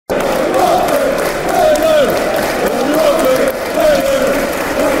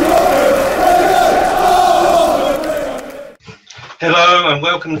Hello and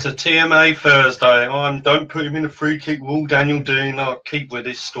welcome to TMA Thursday. Don't put him in a free kick wall, Daniel Dean. I'll keep with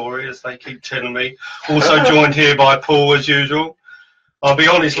this story as they keep telling me. Also joined here by Paul as usual. I'll be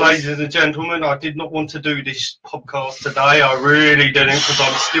honest, ladies and gentlemen, I did not want to do this podcast today. I really didn't, because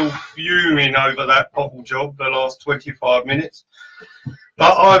I'm still fuming over that bottle job the last 25 minutes.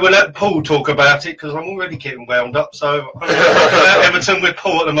 But I will let Paul talk about it because I'm already getting wound up. So I'm at Everton with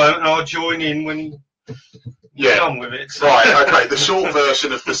Paul at the moment, and I'll join in when you're done with it. So. Right, okay, the short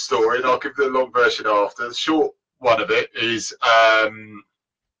version of the story, and I'll give the long version after. The short one of it is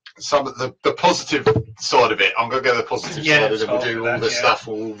some of the positive side of it. I'm going to go to the positive side, and then we'll do all the stuff,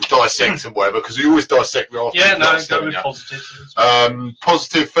 we'll dissect and whatever, because we always dissect after. Yeah, no, go with positive.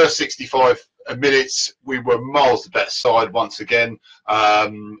 Positive, first 65 minutes, we were miles the better side once again.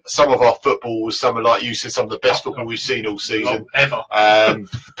 Some of our football was like you said, some of the best football we've seen all season. Ever.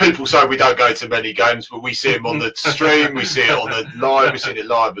 People say we don't go to many games, but we see them on the stream, we see it on the live, we've seen it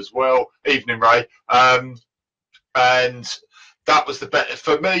live as well. Evening, Ray. And that was the better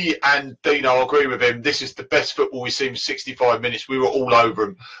for me and Deano. I agree with him. This is the best football we've seen. 65 minutes. We were all over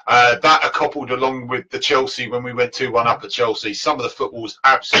them. That coupled along with the Chelsea when we went 2-1 up at Chelsea. Some of the football was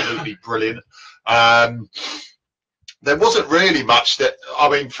absolutely brilliant. There wasn't really much that, I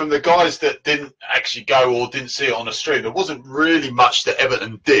mean, from the guys that didn't actually go or didn't see it on the stream, there wasn't really much that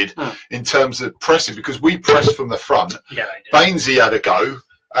Everton did in terms of pressing, because we pressed from the front. Yeah, Bainesy had a go.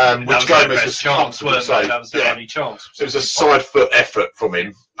 Which Gomez was comfortable to say. That was the only chance. So it was a side foot effort from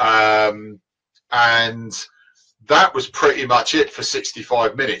him. And that was pretty much it for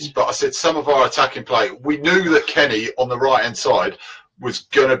 65 minutes. But I said some of our attacking play, we knew that Kenny on the right-hand side was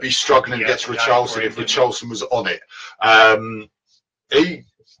going to be struggling against Richarlison if Richarlison was on it. He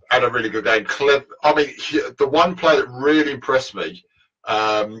had a really good game. I mean, the one player that really impressed me,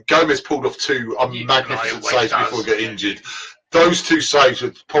 Gomez pulled off two magnificent saves before he got injured. Those two saves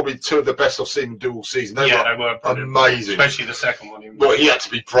were probably two of the best I've seen him do all season. They were amazing. Especially the second one. Well, he had to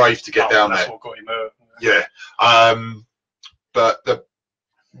be brave to get down that's there. What got him hurt. Yeah. But the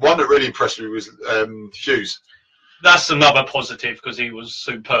one that really impressed me was Hughes. That's another positive, because he was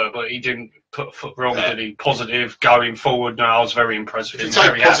superb, but he didn't put a foot wrong, did he? Positive going forward. No, I was very impressed with him. If you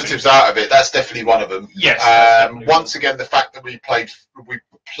take positives out of it, that's definitely one of them. Yes. Once again, the fact that we played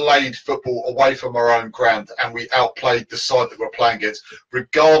football away from our own ground, and we outplayed the side that we're playing against,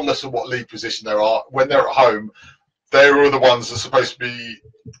 regardless of what league position they are. When they're at home, they are the ones that are supposed to be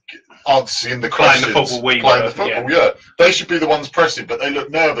answering the questions. Playing the football, yeah. They should be the ones pressing, but they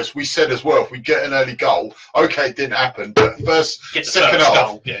look nervous. We said as well, if we get an early goal, okay, it didn't happen, but the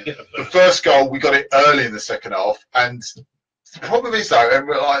first goal, we got it early in the second half, and the problem is though, and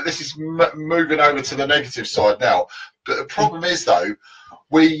we're like, this is moving over to the negative side now, but the problem is though,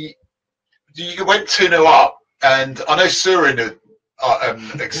 you went 2-0 up, and I know Surin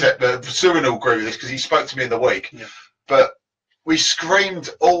Surin will agree with this because he spoke to me in the week, but we screamed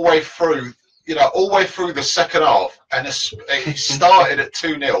all the way through, all the way through the second half, and it started at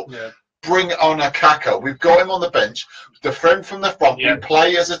 2-0. Yeah. Bring on Akaka. We've got him on the bench. Defend from the front. We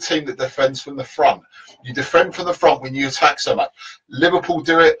play as a team that defends from the front. You defend from the front when you attack so much. Liverpool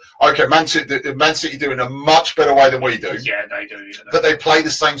do it. Okay, Man City do it in a much better way than we do. Yeah, they do. But they play the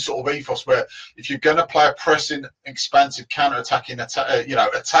same sort of ethos where if you're going to play a pressing, expansive, counter-attacking,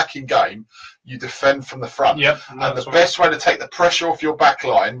 attacking game, you defend from the front. Yep, and the best way to take the pressure off your back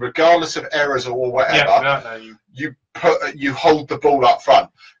line, regardless of errors or whatever, you hold the ball up front.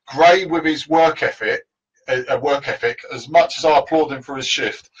 Gray, with his work ethic, as much as I applaud him for his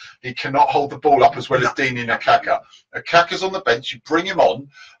shift, he cannot hold the ball up as well as Dean and Akaka. Akaka's on the bench, you bring him on,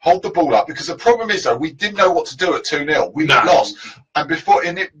 hold the ball up, because the problem is though, we didn't know what to do at 2-0. We lost. And before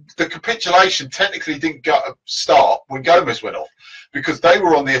the capitulation technically didn't start when Gomez went off, because they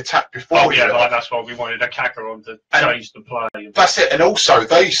were on the attack before. Oh yeah, that's why we wanted Akaka on to change the play. That's it. And also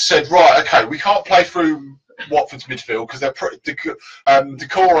they said, right, okay, we can't play through Watford's midfield because they're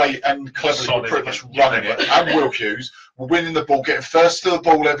Decore and Cleverly were pretty much running it, and Will Hughes were winning the ball, getting first to the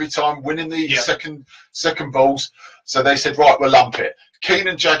ball every time, winning the second balls. So they said, right, we'll lump it. Keane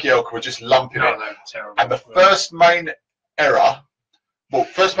and Jagielka were just lumping it. And the first main error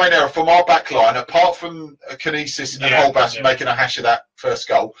from our back line, apart from Kinesis and Holbass making a hash of that first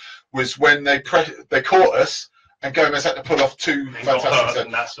goal, was when they caught us. And Gomez had to pull off two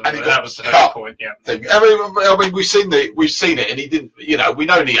fantastic saves, and he got cut. Point, I mean, we've seen it, and he didn't. We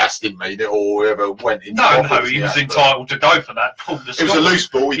know Nias didn't mean it, or whoever went in. No, he was entitled to go for that. It was a loose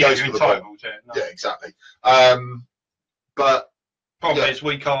ball. He goes for the ball. Yeah, exactly. But problem is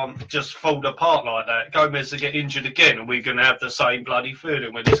we can't just fold apart like that. Gomez will get injured again, and we're going to have the same bloody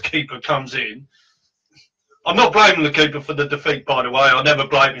feeling when this keeper comes in. I'm not blaming the keeper for the defeat, by the way. I never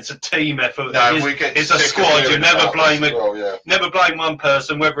blame. It's a team effort. No, it's a squad. You never blame it. Well, never blame one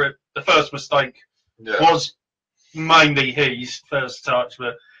person. Whether the first mistake was mainly his first touch,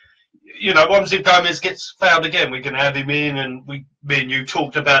 but you know, once if Gomez gets fouled again, we can have him in. And me and you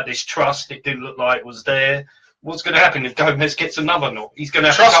talked about this trust. It didn't look like it was there. What's going to happen if Gomez gets another knock? He's going to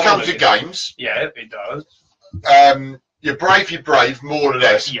have trust to comes with games. Yeah, it does. You're brave, more or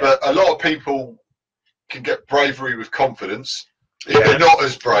less. But a lot of people can get bravery with confidence if they're not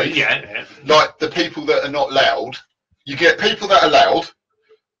as brave. Like the people that are not loud. You get people that are loud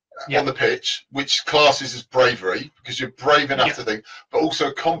on the pitch, which classes as bravery because you're brave enough to think, but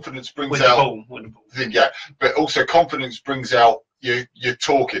also confidence brings out. But also confidence brings out you're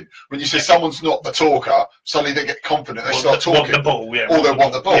talking. When you say someone's not a talker, suddenly they get confident. They start talking. Want the ball, or they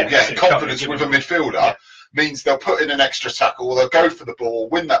want the ball. So confidence with a midfielder. Means they'll put in an extra tackle or they'll go for the ball,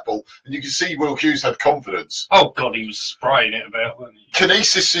 win that ball, and you can see Will Hughes had confidence. Oh God, he was spraying it about, wasn't he?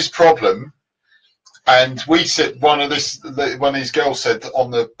 Kinesis' problem, and we said one of these girls said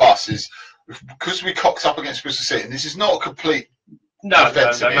on the bus is because we cocked up against Bristol City, and this is not a complete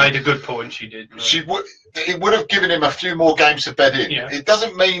they made a good point. She did. It would have given him a few more games to bed in. It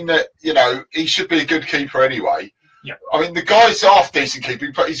doesn't mean that he should be a good keeper anyway. I mean, the guy's half decent keeper.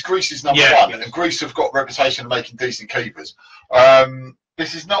 He's Greece's number one, and Greece have got a reputation of making decent keepers.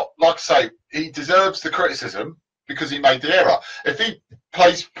 This is not, like I say, he deserves the criticism because he made the error. If he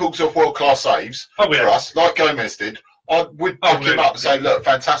pulls off world-class saves for us, like Gomez did, I would pick him up and say, look,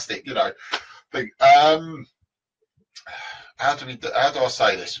 fantastic, how do I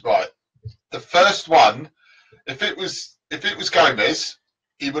say this? Right. The first one, if it was Gomez,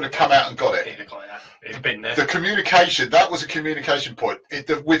 he would have come out and got it. It'd been there. The communication, that was a communication point.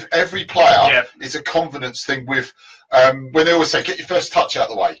 With every player, it's a confidence thing with when they always say, get your first touch out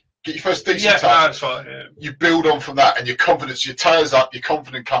of the way. Get your first decent touch. That's right. You build on from that and your confidence, your tails up, your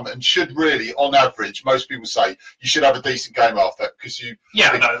confident come and should really, on average, most people say you should have a decent game after because you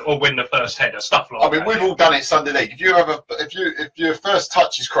or win the first header, stuff like that. I mean, we've all done it Sunday League. If your first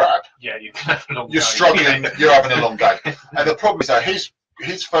touch is crap, you can have a long you're struggling, you're having a long game. And the problem is that his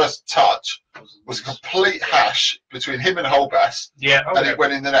first touch was a complete hash between him and Holbass. And it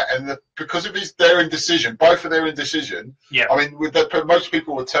went in the net. And because of their indecision, both of their indecision, I mean, most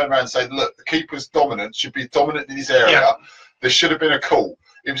people would turn around and say, look, the keeper's dominant should be dominant in his area. There should have been a call.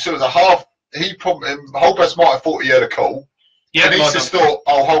 It was sort of a half. Holbass might have thought he had a call. Kinesis thought,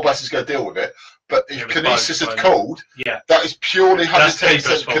 Holbass is going to deal with it. But if Kinesis had called, that is purely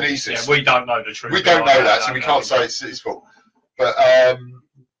 110% Kinesis. We don't know the truth. We don't know that, so we can't say it's his fault. But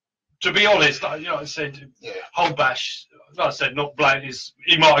to be honest, I said Holbass. Like I said, not blame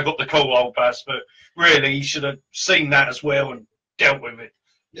he might have got the call, Holbass, but really he should have seen that as well and dealt with it.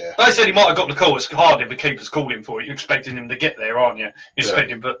 They said he might have got the call. It's hard if the keeper's called him for it. You're expecting him to get there, aren't you?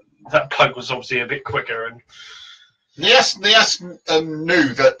 But that bloke was obviously a bit quicker. And Nias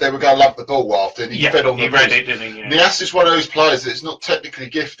knew that they were going to love the ball after, and he fed on the read it, didn't he? Nias is one of those players that's not technically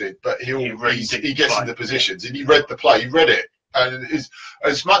gifted, but he gets into positions, and he read the play. He read it. And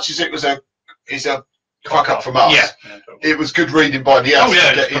as much as it was a fuck up from us, it was good reading by the Oh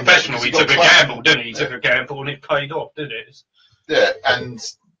yeah, it's professional. He took a gamble, didn't he? He took a gamble and it paid off, didn't it? Yeah, and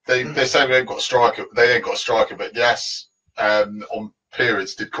they say we ain't got a striker. They ain't got a striker, but on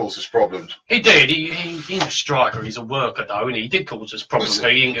periods did cause us problems. He did. He's a striker. He's a worker though, and he did cause us problems. He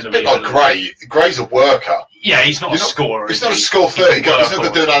ain't going to be like Gray. Gray's a worker. Yeah, he's not a scorer. He's not a score 30 goals. He's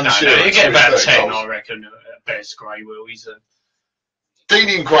never doing He'll get about 10, I reckon. At best, Gray will.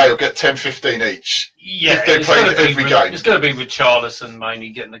 Deeney and Gray will get 10, 15 each. Yeah, if they play every game. It's going to be with Charlison mainly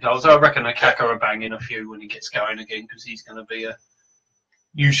getting the goals. I reckon Akaka will bang in a few when he gets going again because he's going to be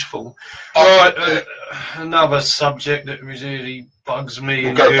useful. Right, another subject that really bugs me.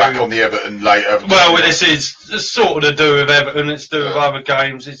 We'll go back on the Everton later. Well, this is sort of to do with Everton. It's to do with other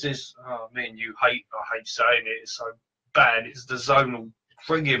games. It's this. Oh man, I hate saying it. It's so bad. It's the zonal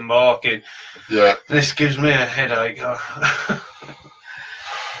frigging marking. Yeah. This gives me a headache.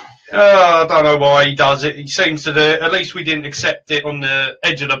 I don't know why he does it. He seems to do it. At least we didn't accept it on the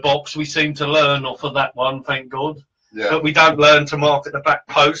edge of the box. We seem to learn off of that one, thank God. Yeah. But we don't learn to mark at the back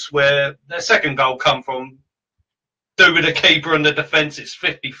post where their second goal come from. Do with the keeper and the defence, it's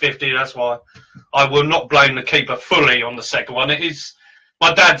 50-50. That's why I will not blame the keeper fully on the second one. It is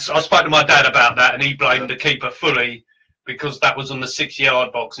I spoke to my dad about that, and he blamed the keeper fully because that was on the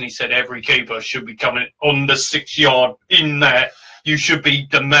 6-yard box, and he said every keeper should be coming on the 6-yard in that. You should be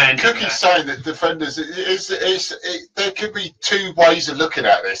demanding. Cookie's saying that defenders, there could be two ways of looking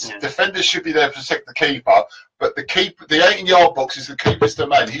at this. Yeah. Defenders should be there to protect the keeper, but the 18-yard box is the keeper's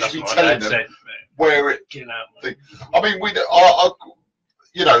domain. He should be telling them where it. You know. I mean,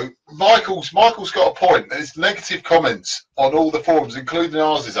 you know, Michael's got a point. There's negative comments on all the forums, including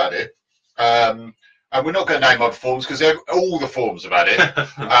ours, has had it. And we're not going to name other forums because all the forums have had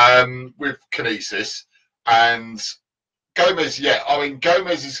it with Kinesis and Gomez. Yeah, I mean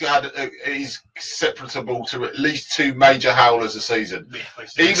Gomez is separable to at least 2 major howlers a season.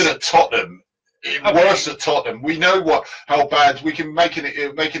 Yeah, even at Tottenham, worse at Tottenham. We know how bad we can make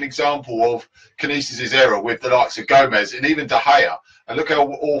an example of Kinesis' error with the likes of Gomez and even De Gea. And look how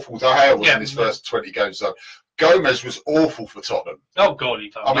awful De Gea was in his first 20 games. So Gomez was awful for Tottenham. Oh God, he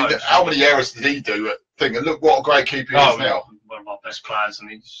done. I mean, how many errors did he do at thing? And look what a great keeper he is now. One of our best players, and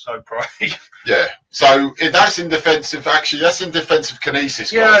he's so brave. Yeah. So that's in defence of that's in defence of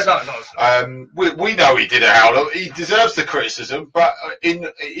Kinesis. Yeah, we know he did a howler. He deserves the criticism, but in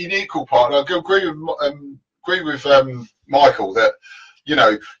equal part, I agree with Michael that you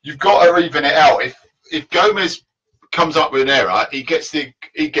know you've got to even it out. If Gomez comes up with an error, he gets the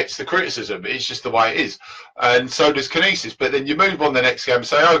criticism. It's just the way it is, and so does Kinesis. But then you move on the next game and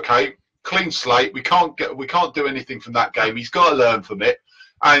say, okay, clean slate. We can't do anything from that game. He's got to learn from it,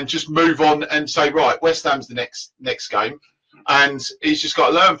 and just move on and say, right, West Ham's the next game, and he's just got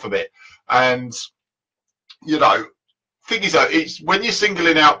to learn from it. And you know, thing is though, it's when you're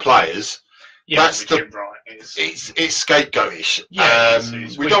singling out players. Yeah, that's it's scapegoatish. Yeah,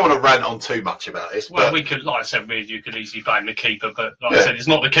 we don't want to rant on too much about this. Well, we could, like I said, you could easily blame the keeper, but like I said, it's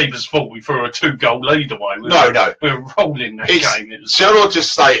not the keeper's fault. We threw a 2-goal lead away. We were rolling that game. Shall I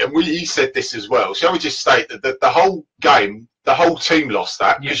just state, and he said this as well. Shall we just state that the whole game, the whole team lost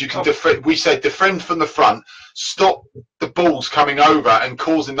that because you can defend. We said defend from the front, stop the balls coming over and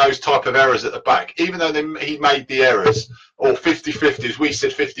causing those type of errors at the back. Even though he made the errors, or 50-50, as we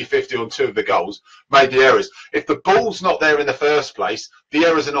said 50-50 on 2 of the goals, made the errors. If the ball's not there in the first place, the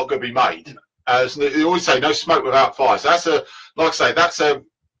errors are not going to be made. So they always say no smoke without fire. So that's a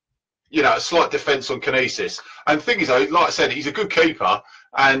slight defence on Kinesis. And the thing is, though, like I said, he's a good keeper,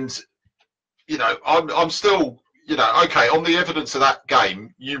 and you know, I'm still. You know, okay, on the evidence of that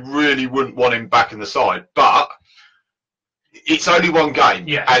game, you really wouldn't want him back in the side, but it's only one game.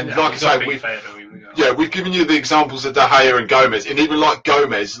 Yeah, and like I say, we've given you the examples of De Gea and Gomez, and even like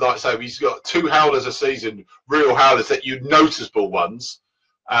Gomez, like I say, he's got 2 howlers a season, real howlers that you noticeable ones.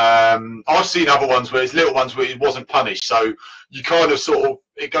 I've seen other ones where it's little ones where he wasn't punished, so you kind of sort of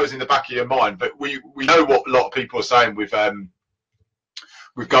it goes in the back of your mind. But we know what a lot of people are saying with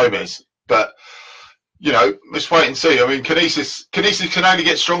Gomez, but. You know, let's wait and see. I mean, Kinesis can only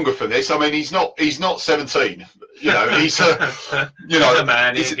get stronger from this. I mean, he's not 17. You know, he's a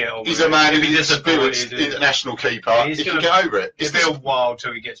man. He's a man. He's an experienced international keeper. He can get over it. It's a while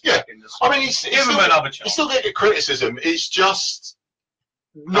till he gets back in the side. I mean, he's still getting criticism. It's just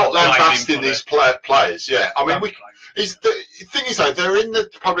not lambasting these players. Yeah, I mean, the thing is though, they're in the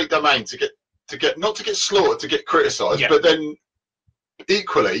public domain to get not to get slaughtered, to get criticised, but then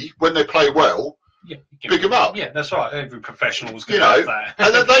equally when they play well. Yeah, pick them up. Yeah, that's right. Every professional's going to have that.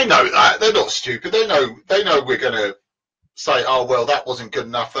 And they know that. They're not stupid. They know we're going to say, oh well, that wasn't good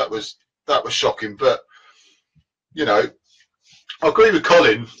enough. That was shocking. But you know, I agree with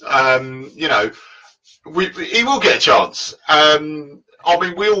Colin. You know, he will get a chance. I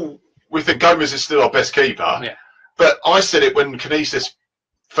mean, we think Gomez is still our best keeper. Yeah. But I said it when Kinesis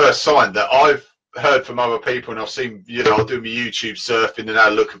first signed that I've heard from other people, and I've seen, you know, I'll do my YouTube surfing and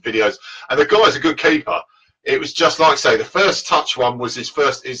I'll look at videos, and the guy's a good keeper. It was just like, say, the first touch one was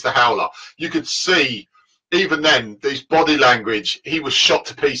is the howler. You could see even then his body language, he was shot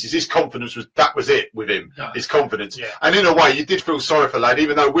to pieces. His confidence that was it with him, his confidence. Yeah. And in a way, you did feel sorry for lad,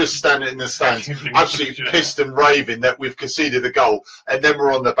 even though we're standing in the stands absolutely pissed and raving that we've conceded the goal and then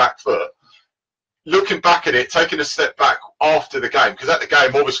we're on the back foot. Looking back at it, taking a step back after the game, because at the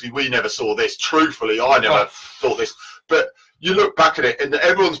game, obviously, we never saw this. Truthfully, I never thought this. But you look back at it, and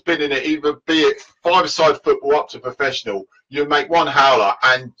everyone's been in it, either be it 5-a-side football up to professional. You make one howler,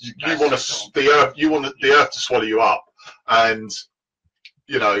 and you want the earth to swallow you up. And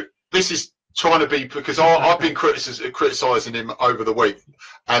you know, this is trying to be, because I've been criticising him over the week,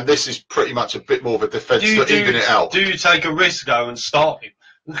 and this is pretty much a bit more of a defence to even it out. Do you take a risk though and start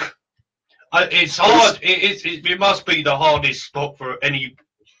him? It's hard. It must be the hardest spot for any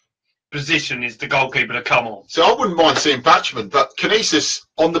position is the goalkeeper to come on. So I wouldn't mind seeing Batchman, but Kinesis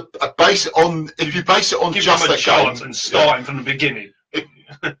if you base it on give just him a that chance game and start him from the beginning.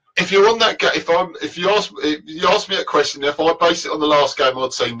 If you're on that game, if you ask me that question, if I base it on the last game,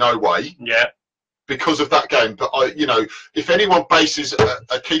 I'd say no way. Yeah. Because of that game, but if anyone bases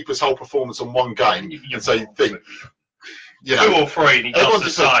a keeper's whole performance on one game and say You know, 2 or 3 and he does the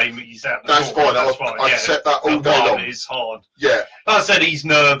same, he's out the that's corner. fine. That's fine. I accept that all day long. It's hard. Yeah. Like I said, he's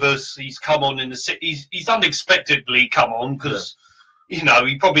nervous. He's come on in the he's unexpectedly come on because you know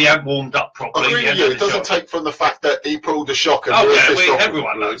he probably hadn't warmed up properly. I agree with you. It doesn't take from the fact that he pulled a shock. And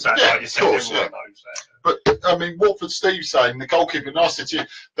everyone knows that. Yeah, like you said, of course. Everyone knows that. But I mean, Watford Steve's saying the goalkeeper. And I said to you,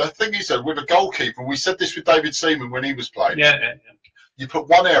 the thing is though, with a goalkeeper, and we said this with David Seaman when he was playing. Yeah. You put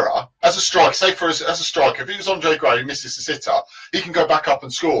one error as a striker. Say for as a striker, if it was Andre Gray who misses the sitter, he can go back up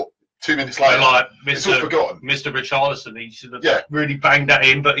and score 2 minutes later. Like it's all forgotten. Mr. Richarlison, he should have really banged that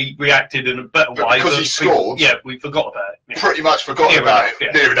in, but he reacted in a better way. Because he scored. We forgot about it. Yeah. Pretty much forgot about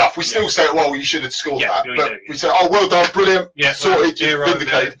it. Near enough. We still say, well, you should have scored that. But we say, oh, well done, brilliant, sorted,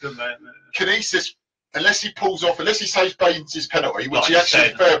 vindicated. Kinesis, unless he pulls off, unless he saves Baines' penalty, which he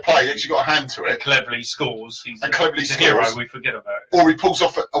actually fair play, he actually got a hand to it. Cleverly scores. He's cleverly a hero, we forget about it. Or he pulls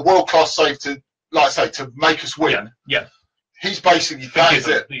off a world-class save to, like I say, to make us win. Yeah. He's basically, that is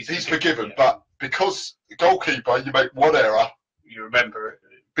it. He's forgiven. But because the goalkeeper, you make one error. You remember it.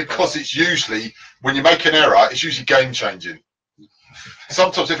 Because it's usually, when you make an error, it's usually game-changing.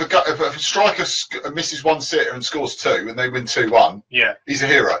 Sometimes if a striker misses one sitter and scores 2 and they win 2-1, he's a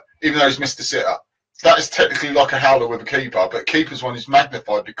hero, even though he's missed a sitter. That is technically like a howler with a keeper, but keeper's one is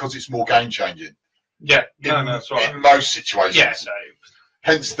magnified because it's more game-changing. Yeah, that's right. In most situations. Yeah.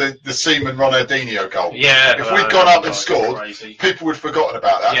 Hence the Seaman Ronaldinho goal. Yeah. If we'd gone up and scored, people would have forgotten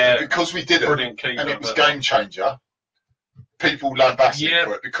about that. Yeah. Because we didn't, and it was game changer, people lambasted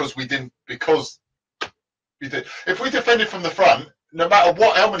for it because we didn't. Because we did. If we defended from the front, no matter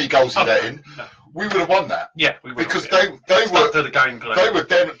how many goals he let in, we would have won that. Yeah, we would. Because they were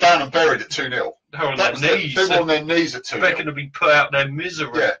down and buried at 2-0. They were on their knees. They were on their knees at 2-0. Expecting to be put out their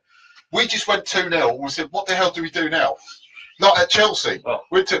misery. Yeah. We just went 2-0 and we said, what the hell do we do now? Not at Chelsea.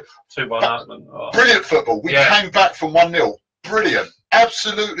 We're 2-1. Brilliant football. We came back from 1-0. Brilliant.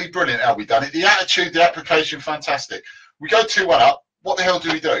 Absolutely brilliant how we done it. The attitude, the application, fantastic. We go 2-1 up. What the hell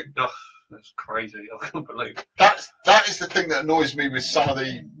do we do? That's crazy. I can't believe it. That is the thing that annoys me with some of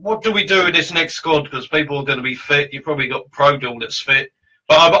the... What do we do with this next squad? Because people are going to be fit. You've probably got Prodil that's fit.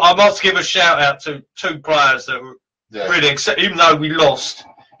 But I must give a shout out to 2 players that were really, even though we lost,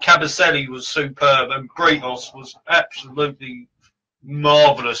 Cabaselli was superb and Britos was absolutely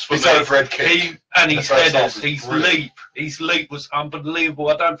marvellous for his overhead kick. His headers, his leap was unbelievable.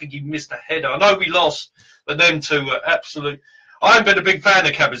 I don't think he missed a header. I know we lost, but them 2 were absolute. I haven't been a big fan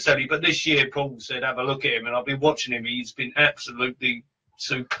of Cabaselli, but this year Paul said have a look at him, and I've been watching him. He's been absolutely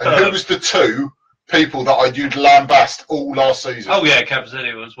superb. And who was the 2 people that you'd lambast all last season? Oh yeah,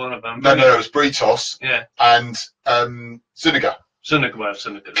 Cabaselli was one of them. No, it was Britos. Yeah. And Zuniga. Zuniga.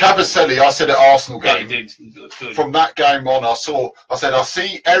 Cabaselli, I said at Arsenal game. Yeah, he did. Good. From that game on, I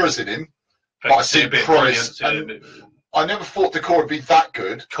see errors in him, but I see promise. I never thought Decor would be that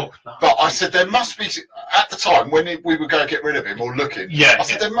good. Cool. No, but I said there must be, at the time when we would go get rid of him or looking, I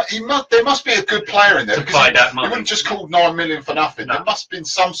said there must be a good player in there. To play that money. He wouldn't just call 9 million for nothing. No. There must have been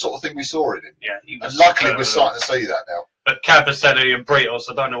some sort of thing we saw in him. Yeah, and luckily we're starting to see that now. But Cabaselli and Britos,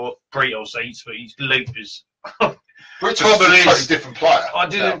 I don't know what Britos eats, but his leap is... Britos is a totally different player. I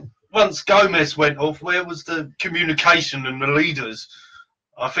didn't... Once Gomez went off, where was the communication and the leaders?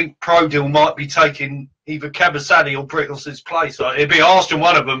 I think Prodil might be taking either Cabaselli or Britos' place. It'd be harsh on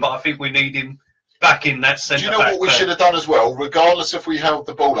one of them, but I think we need him back in that centre. Do you know what we should have done as well, regardless if we held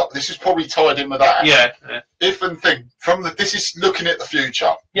the ball up? This is probably tied in with that. Yeah. If and think this is looking at the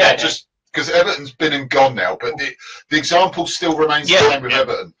future. Yeah. Not just because Everton's been and gone now, but the example still remains the same with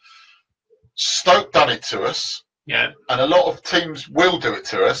Everton. Stoke done it to us. Yeah. And a lot of teams will do it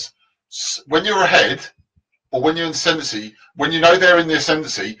to us. When you're ahead, or when you're in ascendancy, when you know they're in the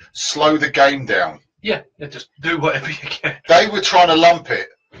ascendancy, slow the game down. Yeah, just do whatever you can. They were trying to lump it,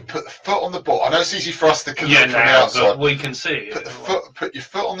 put the foot on the ball. I know it's easy for us to look from the outside. But we can see it. Put your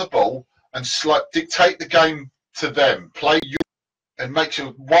foot on the ball and dictate the game to them. Play you and make sure,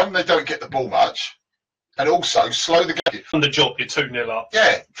 one, they don't get the ball much, and also slow the game. On the job, you're 2-0 up.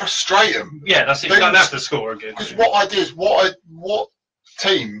 Yeah, frustrate them. Yeah, that's it. You don't have to score again. Because what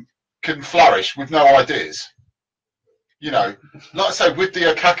team can flourish with no ideas? You know, like I say, with the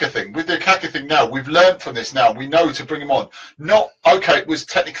Okaka thing now, we've learned from this now. We know to bring him on. It was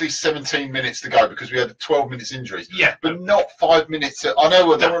technically 17 minutes to go because we had 12 minutes injuries. Yeah. But not 5 minutes. I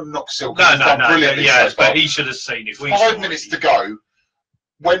know they want to knock Silk. No. Yeah, but he should have seen it. 5 minutes to go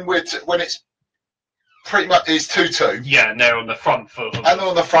when it's pretty much it's 2-2. Yeah, and they're on the front foot. And they're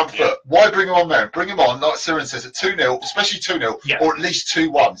on the front foot. Why bring him on there? Bring him on, like Siren says, at 2-0, especially 2-0, or at least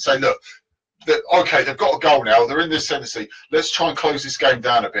 2-1. Say, look, they've got a goal now. They're in this ascendancy. Let's try and close this game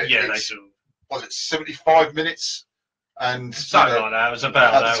down a bit. Yeah, they should. Was it 75 minutes And something like that. It was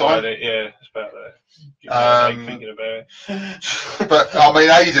about that, wasn't it? Yeah, it's about that. Thinking about it. But I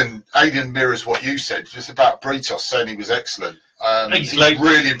mean, Aiden mirrors what you said, just about Britos saying he was excellent. He's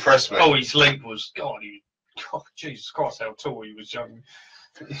really impressed me. Oh, his leap was Jesus Christ, how tall he was young.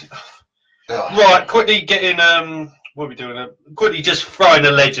 Right, quickly getting what are we doing? Quickly just throwing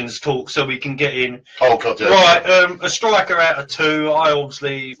the legends talk so we can get in. Oh God, yeah. Right, a striker out of two. I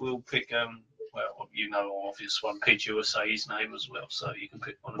obviously will pick well, you know, obvious one. Pidge will say his name as well, so you can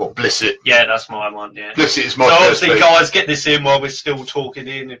pick one. What, Blissett? Yeah, that's my one. Yeah, Blissett is my. So obviously, guys, get this in while we're still talking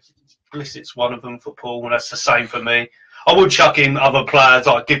in. If Blissett's one of them for Paul, well, that's the same for me. I would chuck in other players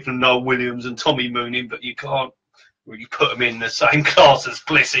like Giffen, Noel Williams, and Tommy Mooney, but you can't really put them in the same class as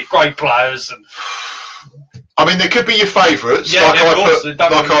Blissett. Great players and. I mean, they could be your favourites. Yeah,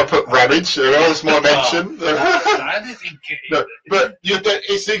 I put Ramage. That's my mention. No, but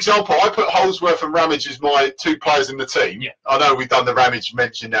it's the example. I put Holsworth and Ramage as my two players in the team. Yeah. I know we've done the Ramage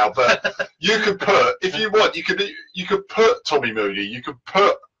mention now, but you could put, if you want, you could put Tommy Mooney. You could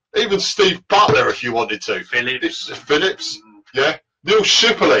put even Steve Butler if you wanted to. Phillips. Yeah. Neil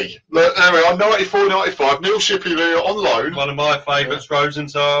Shipley, look, there we are, 94-95. Neil Shipley on loan. One of my favourites,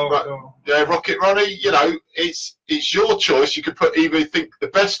 Rosenthal. Right. Yeah, Rocket Ronnie. You know, it's your choice. You could put either think the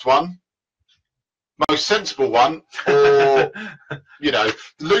best one, most sensible one, or you know,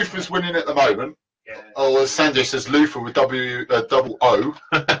 Luther's winning at the moment. Yeah. Or as Sanjay says, Luther with double O.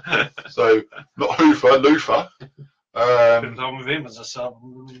 So not Hoofer, Luther. On with him as a sub.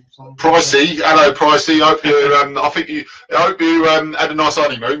 Pricey, hello Pricey. I hope you had a nice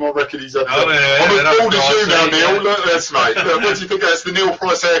honeymoon. I reckon he's had. I'm as bald as you now, Neil. Look at this, mate. Look, what do you think? That's the Neil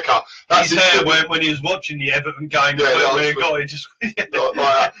Price haircut. That's his hair when he was watching the Everton game.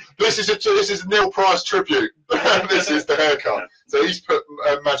 This is a Neil Price tribute. This is the haircut. So he's put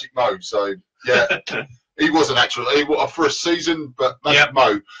Magic Mo. So yeah. He wasn't actually for a season, but Magic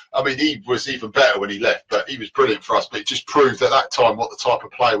Mo, I mean, he was even better when he left, but he was brilliant for us. But it just proved at that time what the type of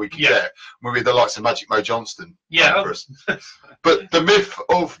player we could get when we had the likes of Magic Mo Johnston. Yeah. But the myth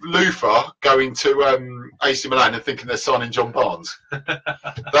of Luther going to AC Milan and thinking they're signing John Barnes,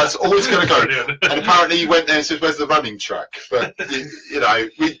 that's always going to go. And apparently he went there and says, "Where's the running track?" But, you know,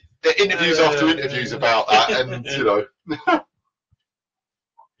 interviews after interviews about that, and, you know.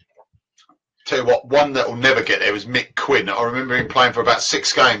 Tell you what, one that will never get there was Mick Quinn. I remember him playing for about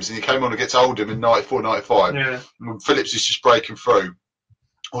 6 games, and he came on against Oldham in 94-95. Yeah. And Phillips is just breaking through,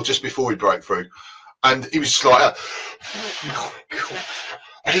 or just before he broke through, and he was just like,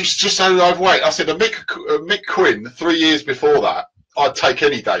 and he's just so overweight. I said, Mick Quinn 3 years before that, I'd take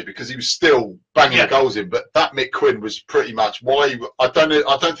any day because he was still banging the goals in. But that Mick Quinn was pretty much why I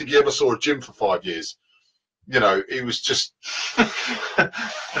don't think he ever saw a gym for 5 years. You know, he was just.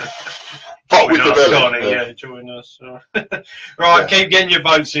 Join us. Right, keep getting your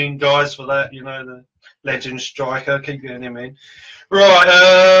votes in, guys, for that. You know, the legend striker. Keep getting him in.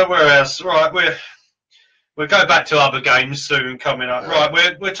 Right, where else? Right, we'll go back to other games soon coming up.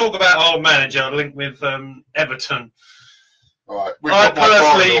 Right, we'll talk about our manager linked with Everton. Right. I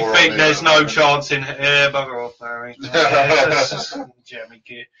personally think there's no chance in bugger off, Barry. Jammy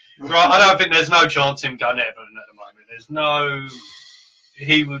kid. Right, I don't think there's no chance him going to Everton at the moment. There's no.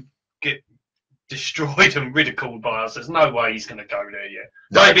 He would get destroyed and ridiculed by us. There's no way he's going to go there yet.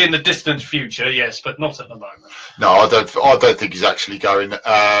 No. Maybe in the distant future, yes, but not at the moment. No, I don't think he's actually going.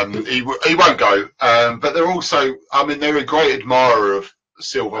 He won't go. But they're also, I mean, they're a great admirer of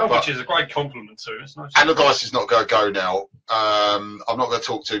Silva, which is a great compliment to us. Allardyce is not going to go now. I'm not going to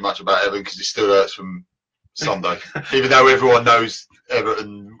talk too much about Everton because it still hurts from Sunday, even though everyone knows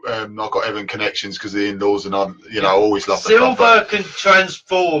Everton. I've got Everton connections because of the in-laws, and I always love Silva can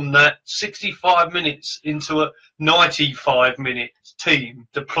transform that 65 minutes into a 95-minute team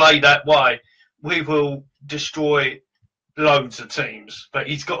to play that way. We will destroy loads of teams, but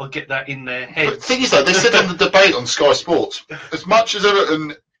he's got to get that in their head. But the thing is, though, they said on the debate on Sky Sports, as much as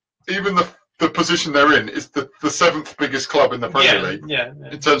Everton, even the position they're in, is the 7th biggest club in the Premier League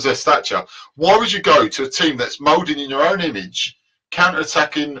in terms of their stature. Why would you go to a team that's moulding in your own image,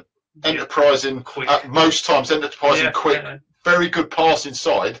 counter-attacking, enterprising, quick. At most times enterprising, quick, very good pass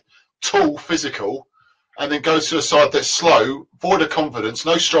inside, tall, physical, and then goes to a side that's slow, void of confidence,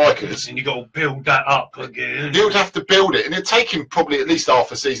 no strikers. And you've got to build that up again. You would have to build it, and it'd take him probably at least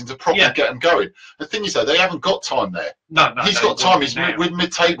half a season to properly get them going. The thing is, though, they haven't got time there. No, he's got time. He's with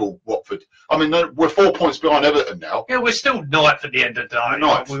mid-table, Watford. I mean, we're 4 points behind Everton now. Yeah, we're still ninth at the end of the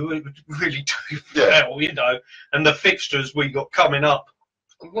day. We really do well, you know. And the fixtures we got coming up,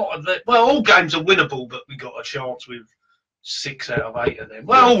 all games are winnable, but we got a chance with 6 out of 8 of them.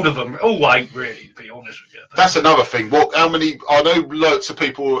 Well, all of them, all 8 really, to be honest with you. That's another thing. How many? I know lots of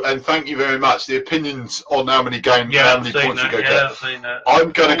people, and thank you very much. The opinions on how many games, how many points we go get. I've seen that.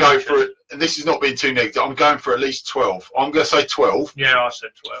 I'm going to go for it, and this is not being too negative. I'm going for at least 12. I'm going to say 12. Yeah, I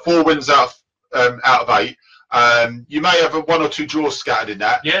said 12. 4 wins out of 8. You may have 1 or 2 draws scattered in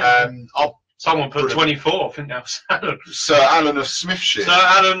that. Yeah. Someone put 24. I think that was Alan. Sir Alan of Smithshire. So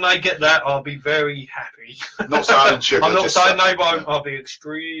Alan, they get that. I'll be very happy. Not Sir Alan Sugar. I'm not saying they won't. I'll be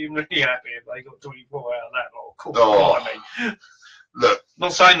extremely happy if they got 24 out of that lot. Cool. Look,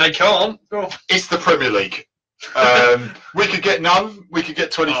 not saying they can't. It's the Premier League. We could get none. We could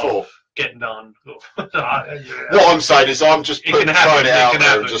get 24. Oh, get none. What I'm saying is, I'm just throwing it out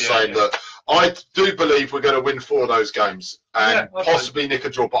there and just saying that I do believe we're going to win 4 of those games and possibly nick a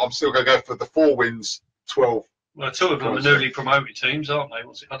draw. But I'm still going to go for the 4 wins, 12. Well, 2 of them are newly promoted teams, aren't they?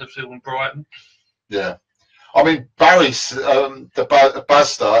 What's it? Huddersfield and Brighton. Yeah, I mean Barry's the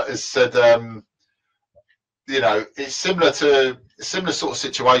Bastar has said, it's similar sort of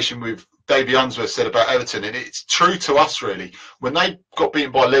situation with Davey Unsworth said about Everton, and it's true to us really. When they got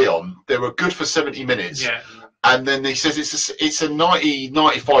beaten by Leon, they were good for 70 minutes. Yeah. And then he says it's a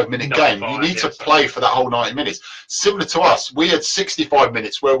 95 minute game. You need to play for that whole 90 minutes. Similar to us, we had 65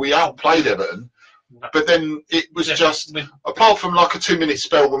 minutes where we outplayed Everton, but then it was just, apart from like a 2-minute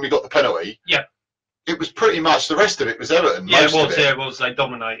spell when we got the penalty, it was pretty much the rest of it was Everton. Yeah, it was. They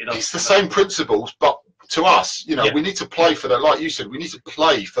dominated us. It's the same principles, but to us, we need to play for that. Like you said, we need to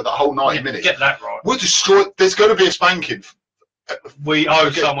play for that whole 90 minutes. Get that right. We'll destroy. There's going to be a spanking. We owe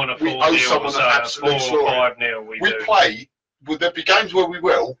someone a 4-0. We owe someone an absolute 4 or 5-0. We play. Will there be games where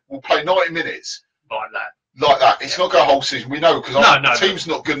we'll play 90 minutes like that? Like that. It's not going a whole season. We know because the team's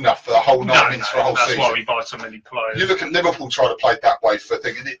not good enough for the whole 90 minutes for a whole season. That's why we buy so many players. You look at Liverpool trying to play that way for a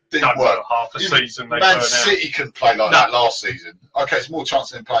thing, and it didn't work. Half a season. Man City couldn't play like that last season. Okay, it's more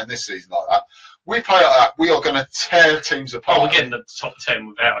chance of them playing this season like that. We play like that, we are going to tear teams apart. Oh, we're getting the top 10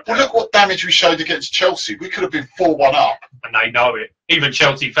 without a doubt. Well, look what damage we showed against Chelsea. We could have been 4-1 up. And they know it. Even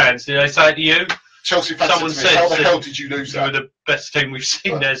Chelsea fans, did they say it to you? Chelsea fans Someone said, how the hell did you lose that? You were the best team we've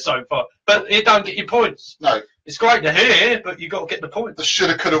seen there so far. But it don't get you points. No. It's great to hear, but you've got to get the points. The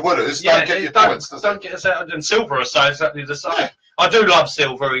shoulda, coulda, wouldas don't get your points, does it? Don't get us out. And Silver will say exactly the same. Yeah. I do love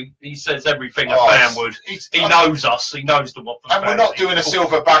Silver. He says everything a fan would. He knows us. He knows the Watford And we're not doing a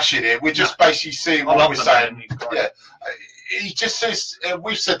Silver bashing here. We're just basically seeing what we're saying. Yeah. He just says,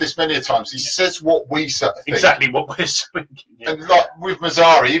 we've said this many times, he says what we think. Exactly what we're thinking. Yeah. And like with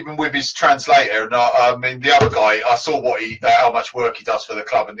Mazzari, even with his translator, and I mean, the other guy, I saw how much work he does for the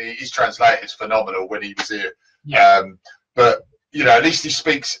club, and his translator is phenomenal when he was here. Yeah. But, at least he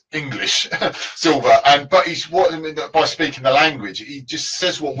speaks English, Silver, but by speaking the language, he just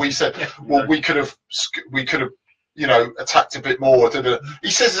says what we said. Yeah. Well, we could have, attacked a bit more.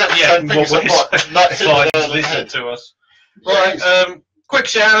 He says exactly the same thing. Listen to us. Right, quick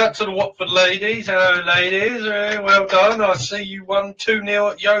shout out to the Watford ladies. Hello, ladies. Well done. I see you won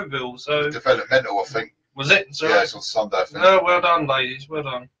 2-0 at Yeovil. So developmental, I think. Was it? Sorry. Yeah, it's on Sunday, I think. Oh, well done, ladies. Well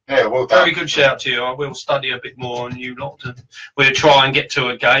done. Yeah, well done. Very good shout to you. I will study a bit more on you lot. We'll try and get to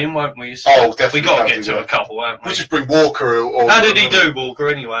a game, won't we? So definitely. We got to get to a couple, won't we? We'll just bring Walker. How did he do, Walker,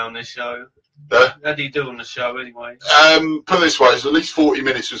 anyway, on this show? How did he do on the show, anyway? Put it this way, it's at least 40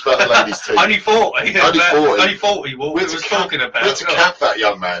 minutes was about the ladies' team. Only 40? Only 40, Walker was talking about. We had to cap that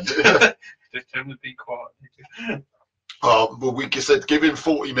young man. Just him to be quiet. Well, we said give him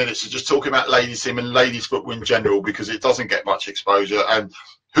 40 minutes of just talking about ladies' team and ladies' football in general because it doesn't get much exposure. And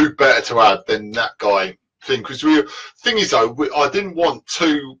who better to add than that guy? Because thing is though, I didn't want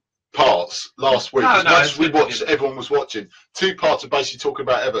 2 parts last week. As much as we watched, everyone was watching. 2 parts of basically talking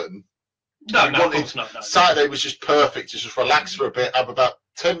about Everton. Of course not. Saturday was just perfect to just relax for a bit, have about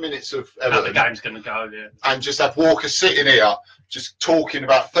 10 minutes of Everton. The game's going to go, yeah. And just have Walker sitting here, just talking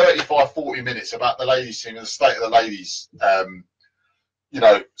about 35-40 minutes about the ladies' team and the state of the ladies,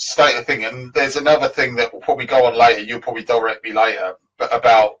 state of thing. And there's another thing that will probably go on later, you'll probably direct me later, but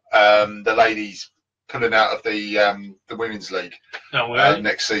about the ladies pulling out of the Women's League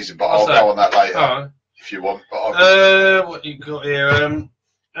next season. But I'll go on that later if you want. But what you got here?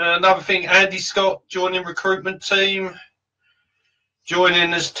 Another thing, Andy Scott joining recruitment team,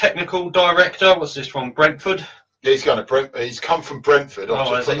 joining as technical director. What's this from? Brentford? Yeah, he's going to Brentford. He's come from Brentford. I'll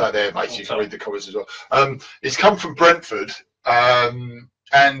just put that there, mate. You can read the comments as well. He's come from Brentford,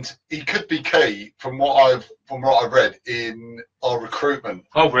 and he could be key from what I've read in our recruitment.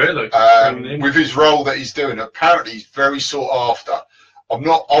 Oh, really? With his role that he's doing, apparently he's very sought after.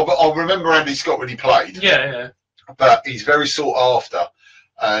 I remember Andy Scott when he played. Yeah. But he's very sought after.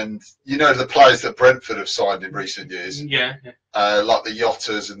 And you know the players that Brentford have signed in recent years, yeah, like the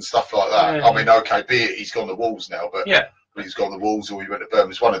Yotters and stuff like that. Yeah, I mean, okay, be it he's gone to Wolves now, but yeah, he's gone to Wolves or he went to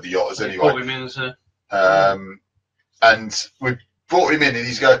Birmingham. It's one of the Yotters they anyway. brought him in as a, And we brought him in, and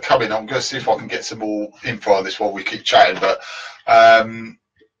he's going to come in. I'm going to see if I can get some more info on this while we keep chatting. But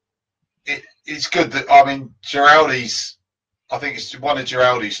it's good that, I mean, I think it's one of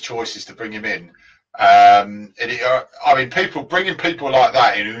Giraldi's choices to bring him in. I mean, bringing people like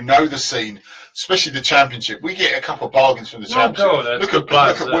that in who know the scene, especially the Championship. We get a couple of bargains from the Championship. God, look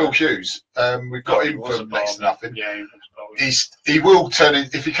at Will Hughes. We've got him for next to nothing. Yeah, he will turn in,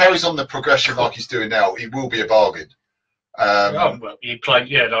 if he carries on the progression like he's doing now. He will be a bargain. Well, he played.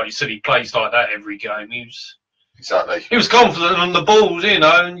 Yeah, like you said, he plays like that every game. Exactly. He was confident on the balls, you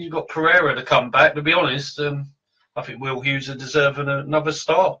know, and you've got Pereira to come back. To be honest, I think Will Hughes is deserving another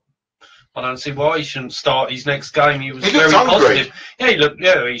start. I don't see why he shouldn't start his next game. He was very positive.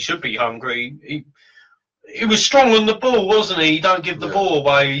 Yeah, he should be hungry. He was strong on the ball, wasn't he? He don't give the ball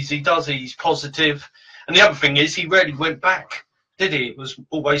away. He's positive. And the other thing is, he rarely went back, did he? It was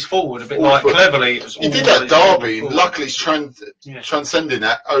always forward, a bit like Cleverly. He did that derby, and luckily he's transcending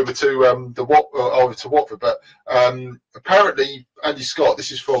that over to Watford. But apparently, Andy Scott,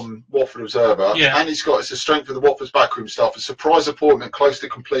 this is from Watford Observer, Andy Scott is the strength of the Watford's backroom staff, a surprise appointment close to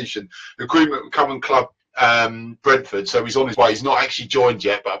completion, agreement with Common Club Brentford, so he's on his way. He's not actually joined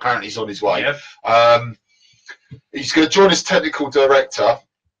yet, but apparently he's on his way. He's going to join as technical director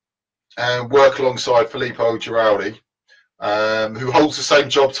and work alongside Filippo Giraldi, who holds the same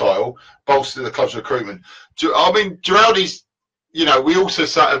job title, bolster the club's recruitment. I mean, Giraldi's, you know,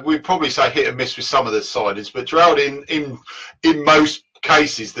 we probably say hit and miss with some of the signings, but Giraldi in most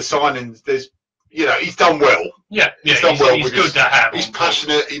cases, the signings, you know, he's done well. He's done well. He's good to have. He's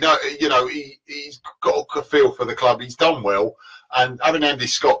passionate. He's got a feel for the club. He's done well, and having Andy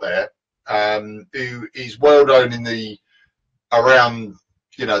Scott there, who is well known around,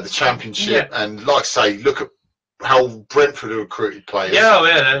 you know, the Championship, and like I say, look at how Brentford have recruited players.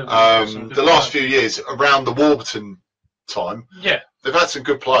 The last few years around the Warburton time, they've had some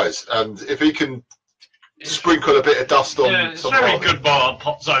good players, and if he can sprinkle a bit of dust on, it's very good by the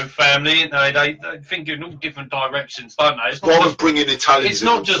Pozzo family, isn't they? They think in all different directions, don't they? It's not just bringing Italians. It's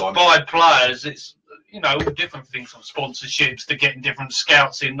not just by players. It's, you know, different things from sponsorships to getting different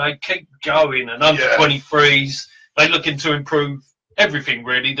scouts in. They keep going, and under 23s, they're looking to improve everything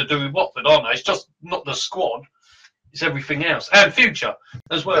really to do with Watford, aren't they? It's just not the squad. It's everything else, and future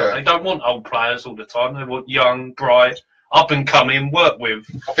as well. They don't want old players all the time. They want young, bright, up and coming, work with.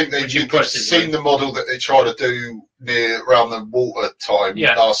 I think they've seen the model that they tried to do around the water time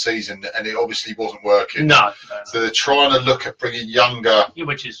last season, and it obviously wasn't working. No. So they're trying to look at bringing younger,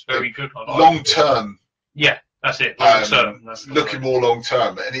 which is very good. Long term. Yeah, that's it. Long term. Looking more long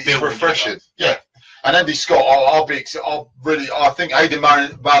term, and it's refreshing. And Andy Scott, I think Aidan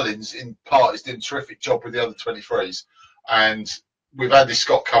Mullins in part is doing a terrific job with the other 23s, and with Andy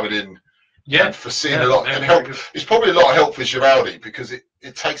Scott coming in, and foreseeing a lot and help. It's probably a lot of help for Giraldi because it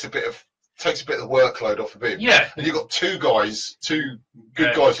takes a bit of the workload off of him. And you've got two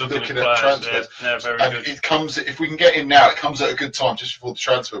good guys looking at transfers. And it comes, if we can get in now, it comes at a good time just before the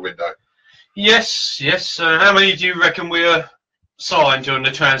transfer window. Yes. How many do you reckon we're signed during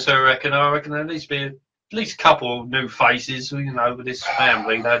the transfer? I reckon there'll at least a couple of new faces, you know, with this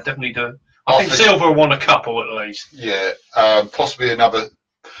family. They definitely do. I think Silva will want a couple at least. Possibly another.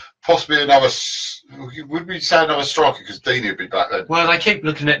 Would we say another striker because Deano would be back then? Well, they keep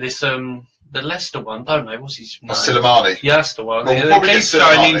looking at this the Leicester one, don't they? What's his name? Silimani. Yeah, that's the one. Well, they keep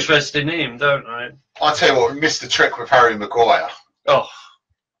showing interest in him, don't they? I tell you what, we missed the trick with Harry Maguire. Oh,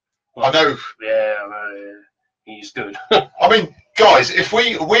 I know. Yeah, I know. He's good. I mean, guys, if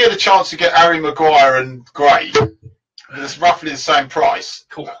we had a chance to get Harry Maguire and Gray, it's roughly the same price.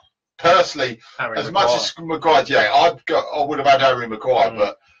 Cool. Personally, much as Maguire, I would have had Harry Maguire,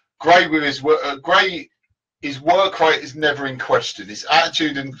 but Gray with his work rate is never in question. His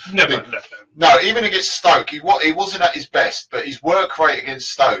attitude and even against Stoke, he wasn't at his best, but his work rate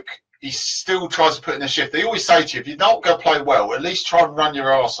against Stoke, he still tries to put in a shift. They always say to you, if you're not going to play well, at least try and run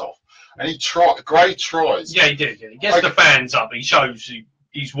your arse off. And Gray tries. Yeah, he did. Yeah. He gets the fans up. He shows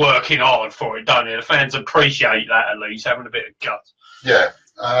he's working hard for it, don't he? The fans appreciate that at least, having a bit of guts. Yeah.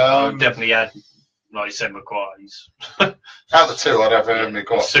 Definitely had, like you said, Maguire. Out of the two, I'd have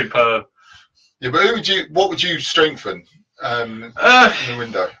Maguire. Superb. Yeah, but what would you strengthen in the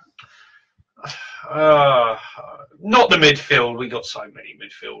window? Not the midfield. We got so many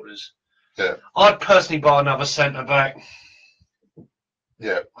midfielders. Yeah. I'd personally buy another centre back.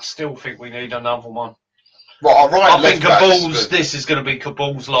 Yeah. I still think we need another one. Right, I think Cabal's. This is going to be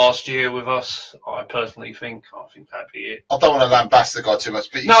Cabal's last year with us. I personally think. I think that'd be it. I don't want to lambast the guy too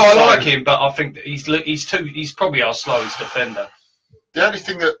much, but no, I like him, but I think that he's probably our slowest defender. The only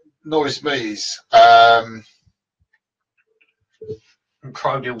thing that annoys me is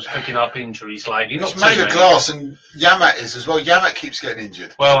Crowdill's picking up injuries lately. It's Mega Glass and Yamat is as well. Yamat keeps getting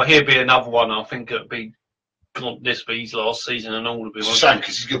injured. Well, he'll be another one. I think it'll be this be his last season and all of it. It's a shame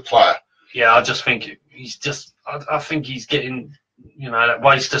because he's a good player. Yeah, I just think he's just. I think he's getting, that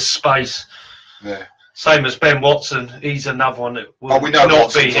waste of space. Yeah. Same as Ben Watson. He's another one that will we know not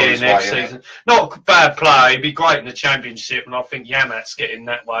Watson's be here next season. Not a bad play. He'd be great in the Championship, and I think Yamat's getting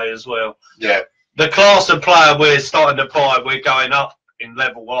that way as well. Yeah. The class of player we're starting to buy, we're going up in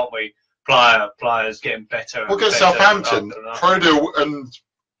level, aren't we? Players getting better. We'll get Southampton. Prodil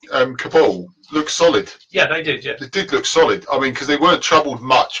and Cabal look solid. Yeah, they did. Yeah, they did look solid. I mean, because they weren't troubled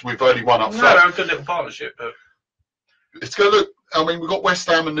much with only one up front. No, they're a good little partnership. But it's going to look. I mean, we've got West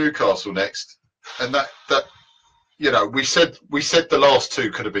Ham and Newcastle next, and that we said the last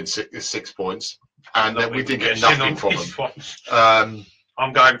two could have been 6 points, and then we didn't get nothing from them.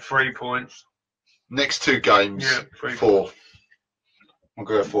 I'm going 3 points. Next two games, 4. I'll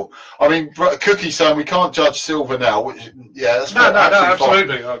go 4. I mean, Cookie's saying we can't judge Silver now, which, that's no,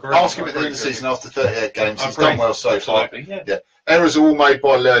 absolutely. I agree. Ask him at the end of the season after 38 games. He's done well so far. Yeah. Errors are all made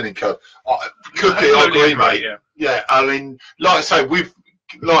by a learning curve. Cookie, I agree, mate. Yeah, I mean, like I say, we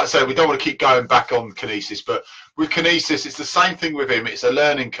don't want to keep going back on Kinesis, but with Kinesis, it's the same thing with him. It's a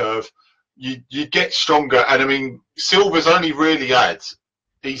learning curve. You get stronger, and I mean, Silver's only really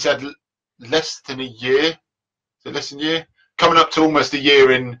he's had less than a year. Coming up to almost a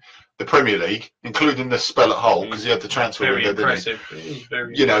year in the Premier League, including the spell at Hull because he had the transfer window. Impressive. He's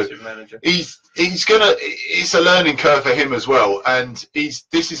very impressive manager. He's gonna. It's a learning curve for him as well, and this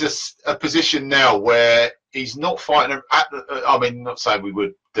is a position now where he's not fighting. I mean, not saying we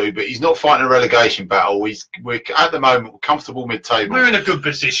would do, but he's not fighting a relegation battle. We're at the moment comfortable mid-table. We're in a good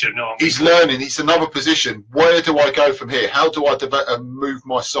position, aren't we? He's learning. It's another position. Where do I go from here? How do I move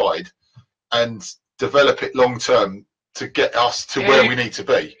my side and develop it long term to get us to where we need to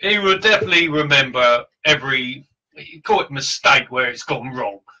be? He will definitely remember you call it mistake where it's gone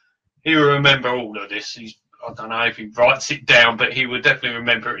wrong. He will remember all of this. I don't know if he writes it down, but he would definitely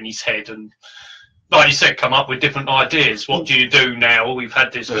remember it in his head. And like you said, come up with different ideas. What do you do now? We've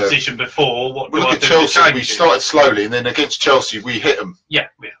had this position before. What do I do? Chelsea, we started slowly, and then against Chelsea, we hit them. Yeah.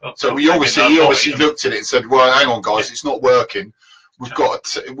 So he obviously looked at it and said, "Well, hang on, guys, it's not working. We've got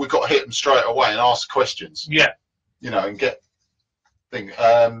to hit them straight away and ask questions." Yeah. And get thing.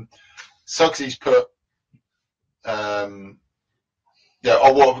 Suggsy's put, we're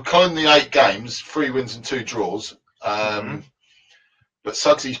calling the 8 games, 3 wins and 2 draws. But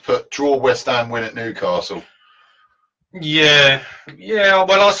Suggsy's put draw West Ham, win at Newcastle. Yeah.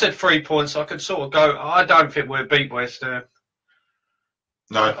 Well, I said 3 points. I could sort of go. I don't think we'll beat West Ham.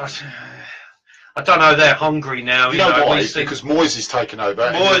 No. I don't know. They're hungry now. You know why? Because Moyes is taking over.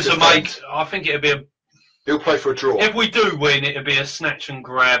 Moyes will make. I think it'll be He'll play for a draw. If we do win, it'll be a snatch and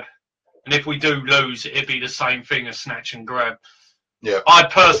grab. And if we do lose, it'll be the same thing as snatch and grab. Yeah. I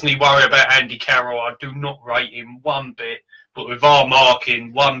personally worry about Andy Carroll. I do not rate him one bit. But with our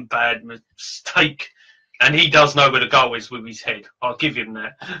marking, one bad mistake. And he does know where the goal is with his head. I'll give him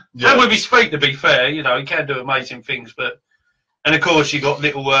that. Yeah. And with his feet, to be fair, he can do amazing things. And of course, you got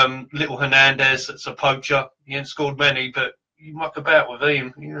little Hernandez that's a poacher. He ain't scored many, but you muck about with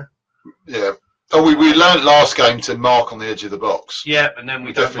him. Yeah. Oh, we learnt last game to mark on the edge of the box. Yeah, and then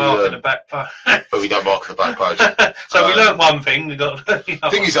we don't mark at the back post. But we don't mark at the back post. So we learnt one thing. We got. The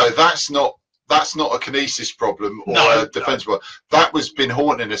thing is, though, that's not a Kinesis problem or a defence problem. That was been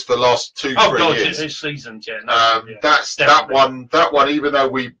haunting us for the last 2-3 years. This season, yeah. That one. Even though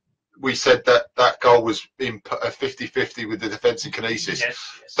we said that goal was in a 50-50 with the defence and Kinesis. Yes.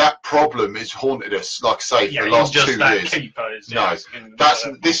 That problem has haunted us, like I say, for the last 2 years.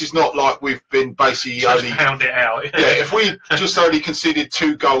 This is not like we've been basically just only pound it out. If we just only conceded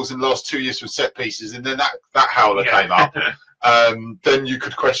 2 goals in the last 2 years from set pieces, and then that howler came up, then you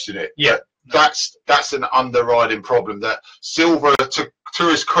could question it. Yeah. That's an underriding problem that Silver, to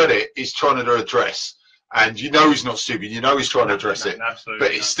his credit, is trying to address. And he's not stupid. He's trying to address it.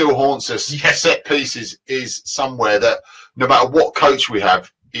 But it still haunts us. Yes. Set pieces is somewhere that, no matter what coach we have,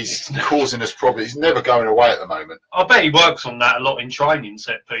 is causing us problems. He's never going away at the moment. I bet he works on that a lot in training,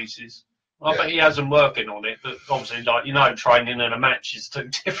 set pieces. I bet he hasn't working on it, but obviously, like, you know, training and a match is two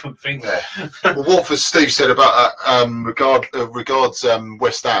different things. Yeah. Well, what Steve said about regards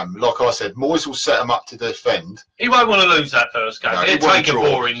West Ham, like I said, Moyes will set them up to defend. He won't want to lose that first game. No, He'll take a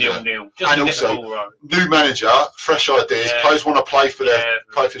boring 0-0. Just and to also, get the ball right. new manager, fresh ideas. Players want to play for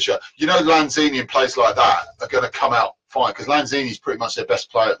the show. You know, Lanzini and players like that are going to come out fine because Lanzini's pretty much their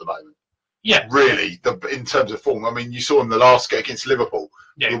best player at the moment. Yeah, really, in terms of form. I mean, you saw him the last game against Liverpool,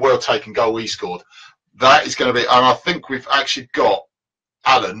 the well-taken goal he scored. That is going to be, and I think we've actually got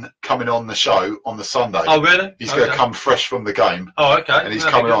Alan coming on the show on the Sunday. Oh, really? He's going to come fresh from the game. Oh, okay. And he's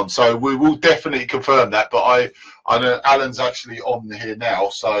coming on, so we will definitely confirm that. But I know Alan's actually on here now,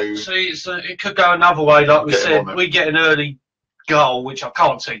 so see, it could go another way. Like we said, we get an early goal, which I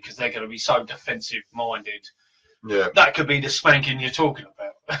can't see because they're going to be so defensive-minded. Yeah, that could be the spanking you're talking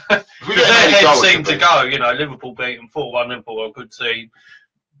about. Because their heads seem to go. You know, Liverpool beat them 4-1. Liverpool are a good team.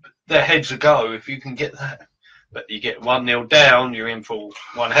 Their heads will go if you can get that. But you get 1-0 down, you're in for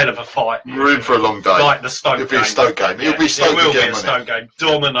one hell of a fight. You're in for a long day. Like the Stoke game. It'll be a Stoke game. It'll be Stoke again. It will be be a Stoke game.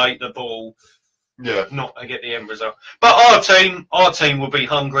 Dominate the ball. Yeah. Not to get the end result. But our team will be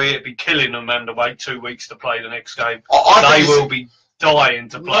hungry. It'll be killing them and to wait 2 weeks to play the next game. They will be dying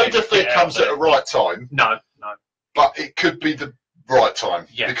to play. No defeat comes at the right time. No. But it could be the right time.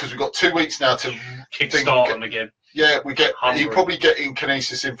 Yeah. Because we've got 2 weeks now to kickstart them again. Yeah, you probably get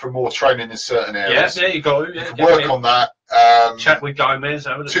Kinesis in for more training in certain areas. Yeah, there you go. Yeah, work on that. Chat with Gomez.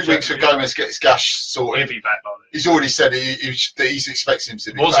 2 weeks with Gomez, get his gash sorted. He'll be back on it. He's already said that he's expecting him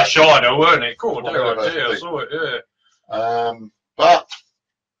to be back. Was a shiner, weren't it? Cool, I saw it, yeah. But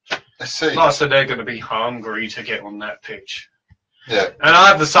let's see. Like I said, they're going to be hungry to get on that pitch. Yeah. And I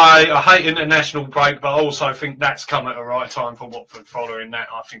have to say, I hate international break, but I also think that's come at the right time for Watford following that.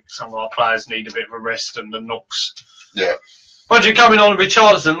 I think some of our players need a bit of a rest and the knocks. Yeah. But you're coming on with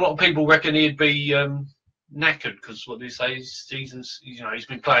Richarlison, a lot of people reckon he'd be knackered because what they say is seasons, you know, he's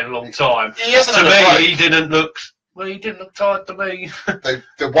been playing a long time. He hasn't to had a break. He didn't look tired to me.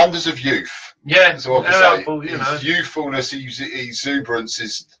 The wonders of youth. Yeah. So what I can say, his youthfulness, his exuberance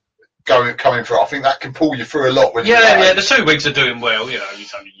is coming through. I think that can pull you through a lot when the 2 weeks are doing well, you know,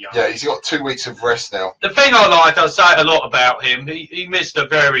 he's only young. Yeah, he's got 2 weeks of rest now. The thing I like, I say a lot about him, he missed a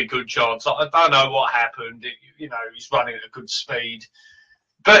very good chance. I don't know what happened. You know, he's running at a good speed.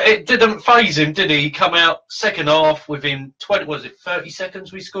 But it didn't faze him, did he? He come out second half within 30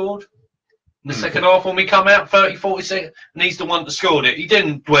 seconds we scored? In the second half when we come out, 30, 40 seconds, and he's the one that scored it. He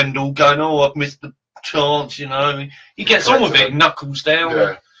didn't dwindle, going, I've missed the chance, you know. He gets on with it, knuckles down.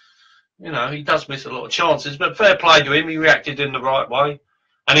 Yeah. You know, he does miss a lot of chances, but fair play to him. He reacted in the right way.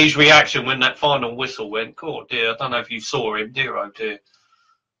 And his reaction when that final whistle went, oh dear, I don't know if you saw him, dear oh dear.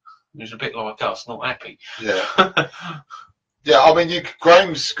 He was a bit like us, not happy. Yeah. Yeah, I mean,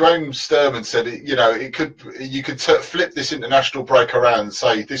 Graham Sturman said, you know, you could flip this international break around and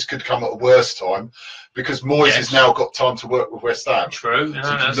say this could come at a worse time because Moyes has now got time to work with West Ham. True. So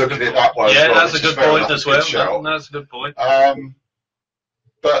you can look at it that way. Yeah, as well, that's a good point as well. That's a good point.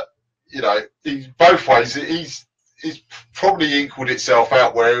 But you know, both ways. He's probably equalled itself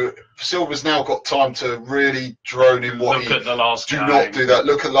out where Silva's now got time to really drone in what look at the last game. Not do that.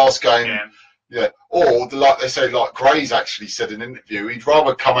 Look at last game. Yeah. Or like they say, like Gray's actually said in an interview, he'd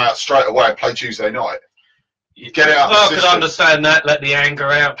rather come out straight away and play Tuesday night. Get it out. Well, I could understand that. Let the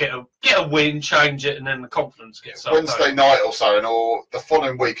anger out. Get a win, change it, and then the confidence gets up. Wednesday night or so, or the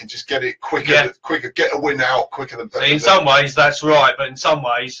following week, and just get it quicker. Yeah. Quicker, get a win out quicker than. See, in some ways, that's right, but in some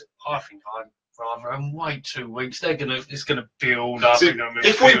ways, I think I'd rather wait 2 weeks. It's gonna build up. See,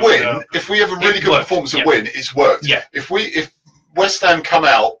 if we win, if we have a really good performance and win, it's worked. Yeah. If West Ham come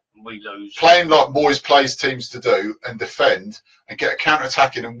out, we lose. Playing like Moyes plays teams to do and defend and get a counter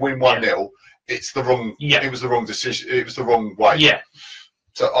attacking and win 1-0. It's the wrong. It was the wrong decision. It was the wrong way. Yeah.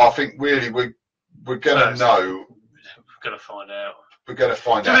 So I think really we're gonna know. We're gonna find out. We're gonna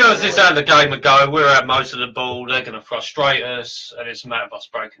find out. To be honest, this is how the game would go. We're at most of the ball. They're gonna frustrate us, and it's a matter of us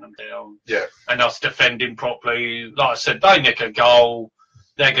breaking them down. Yeah. And us defending properly. Like I said, they nick a goal.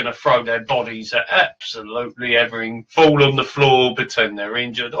 They're going to throw their bodies at absolutely everything, fall on the floor, pretend they're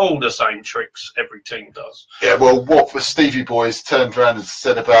injured, all the same tricks every team does. Yeah, well, what the Stevie boys turned around and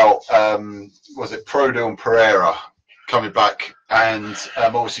said about, was it Prodil and Pereira coming back, and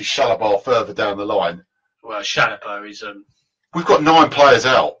obviously Shalabar further down the line. Well, Shalabar is... We've got 9 players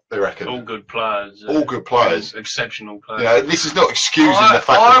out, they reckon. All good players. All good players. Exceptional players. Yeah, this is not excusing the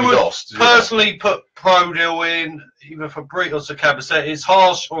fact that we lost. I would personally put Prodil in, either for Britos or Cabasset. It's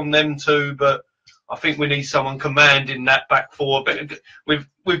harsh on them too, but I think we need someone commanding that back four. But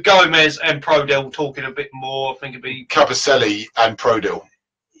with Gomez and Prodil talking a bit more, I think it'd be... Cabaselli and Prodil.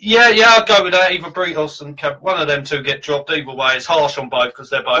 Yeah, I'd go with that. Either Britos and one of them two get dropped. Either way, it's harsh on both because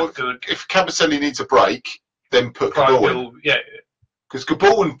they're both good. If Cabaselli needs a break, then put Cabal in. Yeah. Because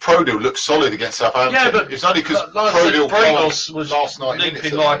Cabal and Prodil look solid against Southampton. Yeah, but it's only because Prodil was last night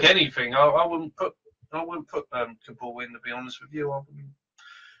leaping like anything. I wouldn't put Cabal in, to be honest with you.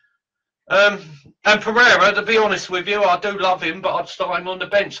 And Pereira, to be honest with you, I do love him, but I'd start him on the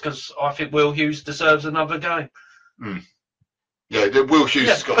bench because I think Will Hughes deserves another game. Yeah, Will Hughes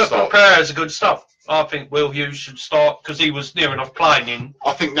has got to start. Pereira's a good stuff. I think Will Hughes should start because he was near enough playing in.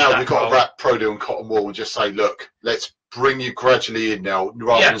 I think now we've got to wrap Prodil and Cotton Wall and just say, look, let's bring you gradually in now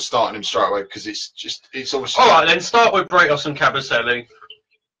rather than starting him straight away because it's obviously. All right, then start with Britos and Cabaselli.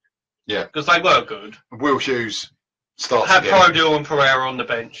 Yeah, because they were good. Will Hughes starts. Have Prodil and Pereira on the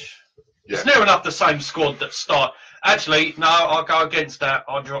bench. Yeah. It's near enough the same squad that start. Actually, no, I'll go against that.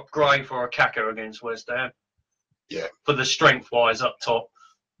 I'll drop Gray for a Kaka against West Ham. Yeah. For the strength-wise up top.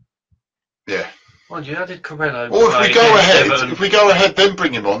 Yeah. Mind you, how did Corello Or if we go ahead, then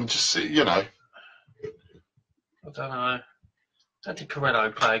bring him on. Just see, you know. I don't know. How did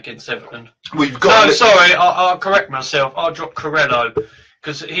Corello play against Everton? We've got. No, sorry, I'll correct myself. I'll drop Corello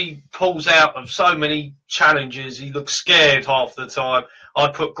because he pulls out of so many challenges. He looks scared half the time.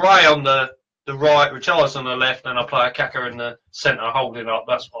 I'd put Gray on the right, Richarlison on the left, and I'll play a Kaka in the centre holding up.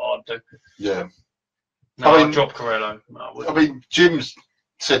 That's what I'd do. Yeah. No, I'd drop Corello. No, I mean, Jim's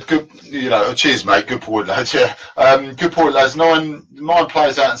said, good, you know, cheers, mate, good point, lads, yeah. Good point, lads. Nine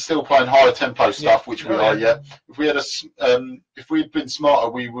players out and still playing higher tempo stuff, which we are, yeah. If we had if we'd been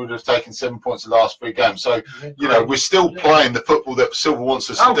smarter, we would have taken 7 points the last 3 games. So, you know, we're still playing the football that Silver wants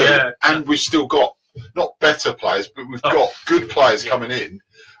us to do. And we've still got, not better players, but we've got good players coming in.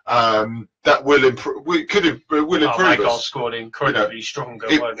 That will improve. Will improve make us. our squad incredibly stronger.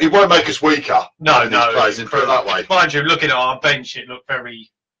 It won't make us weaker. No, players improve that way. Mind you, looking at our bench, it looked very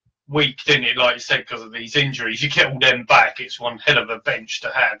weak, didn't it? Like you said, because of these injuries, you get all them back. It's one hell of a bench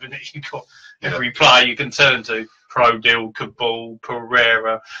to have, isn't it? You've got every player you can turn to: Prodil, Cabal,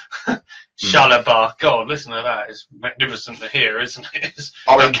 Pereira, Chalobah. God, listen to that. It's magnificent to hear, isn't it?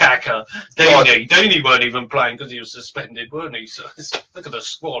 Kaka, Deeney weren't even playing because he was suspended, weren't he? So look at the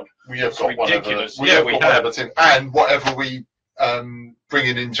squad. We have got ridiculous. We have. And whatever we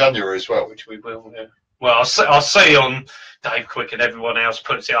bring in January as well, which we will. Yeah. Well, I'll see on Dave Quick and everyone else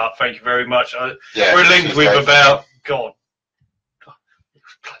puts it up. Thank you very much. We're linked with about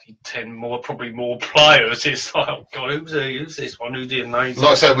bloody 10 more, probably more players. It's like, oh God, who's this one? Who didn't know? Like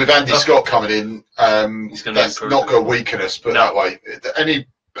I said, with Andy Scott coming in, that's not going to weaken us, but that way.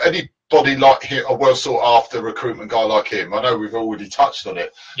 Anybody like a well sought after recruitment guy like him, I know we've already touched on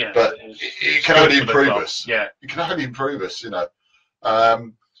it, but it can only improve us. Yeah, it can only improve us, you know.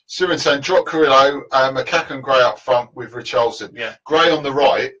 Siren saying, drop Carrillo, Macaque and Gray up front with Richarlison. Yeah. Gray on the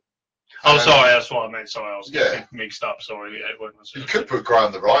right. Oh, sorry, that's what I meant. Sorry, I was getting mixed up. Sorry. Yeah, you could put Gray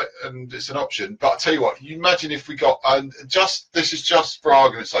on the right, and it's an option. But I tell you what, you imagine if we got, this is just for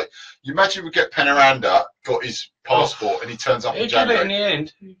argument's sake, you imagine we get Penaranda, got his passport, and he turns up in January. He get it in the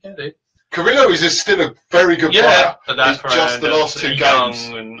end. He get it. Carrillo is still a very good player. But that's just the last 2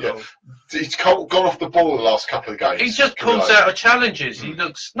 games. He's gone off the ball the last couple of games. He just pulls out of challenges. He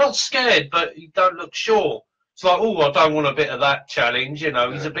looks not scared, but he don't look sure. It's like, oh, I don't want a bit of that challenge. You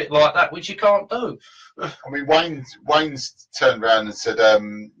know, he's a bit like that, which you can't do. I mean, Wayne's turned around and said,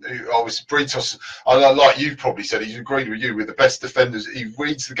 obviously, Britos, like you probably said, he's agreed with you, with the best defenders. He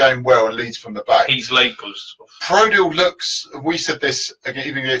reads the game well and leads from the back. He's legal. Prodil looks, we said this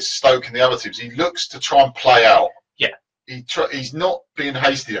even against Stoke and the other teams, he looks to try and play out. Yeah. He's not being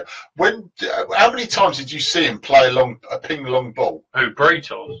hastier. How many times did you see him play a ping long ball? Who,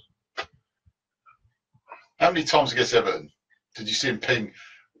 Britos? How many times against Everton did you see him ping?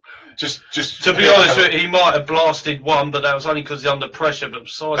 Just to be honest with you, he might have blasted one, but that was only because he's under pressure. But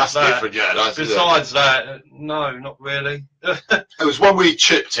besides different, that, no, not really. It was when we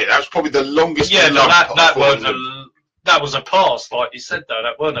chipped it. That was probably the longest. Yeah, no, that was a pass, like you said, though.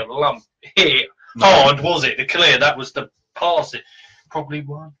 That wasn't a lump hit hard, was it? The clear, that was the pass. It probably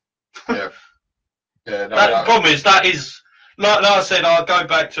won. Yeah. Yeah. No, the problem is that is like I said. I'll go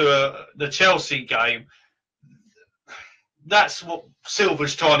back to the Chelsea game. That's what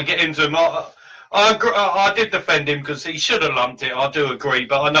Silver's trying to get into him. I did defend him because he should have lumped it. I do agree,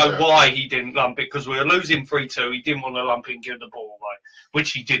 but I know why he didn't lump it, because we were losing 3-2. He didn't want to lump it and give the ball away,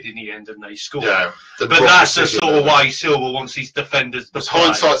 which he did in the end, and they scored. Yeah, but that's the sort of way Silver wants his defenders to play.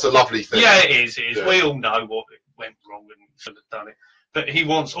 Hindsight's a lovely thing. Yeah, it is. Yeah. We all know what went wrong and should have done it. But he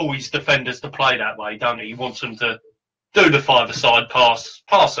wants all his defenders to play that way, don't he? He wants them to do the 5-a-side pass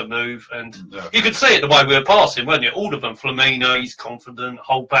pass a move, and you could see it the way we were passing, weren't you? All of them. Flamino, he's confident.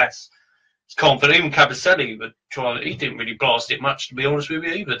 Holbass, he's confident. Even Cabaselli, but he didn't really blast it much, to be honest with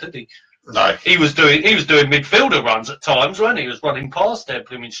you, either, did he? No. He was doing midfielder runs at times, wasn't he? He was running past their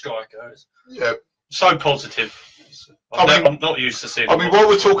blooming strikers. Yeah. So positive. I'm not used to seeing. I mean, while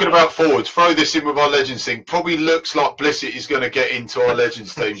we're talking about forwards, throw this in with our Legends thing. Probably looks like Blissett is going to get into our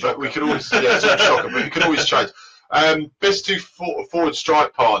Legends team, but we can always, it's a shocker, but we can always change. Best two forward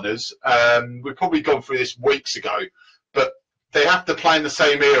strike partners. We've probably gone through this weeks ago, but they have to play in the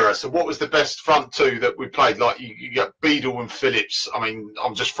same era. So, what was the best front two that we played? Like you got Beadle and Phillips. I mean,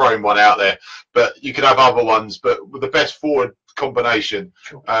 I'm just throwing one out there, but you could have other ones. But with the best forward combination,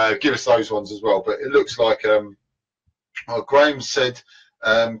 give us those ones as well. But it looks like. Graham said,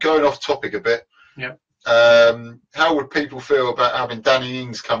 going off topic a bit, how would people feel about having Danny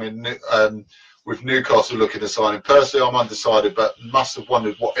Ings come in with Newcastle looking to sign him? Personally, I'm undecided, but must have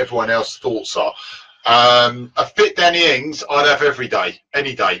wondered what everyone else's thoughts are. A fit Danny Ings, I'd have every day,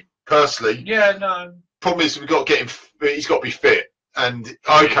 any day, personally. Yeah, no. Problem is, we've got to get him, he's got to be fit. And,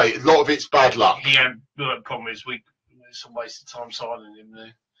 okay, a lot of it's bad luck. Yeah, the problem is, it's a waste of time signing him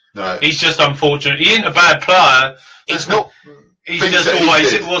there. No. He's just unfortunate. He ain't a bad player. It's not. He's just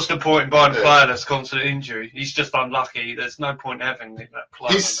always. What's the point in buying a player that's constant injury? He's just unlucky. There's no point having that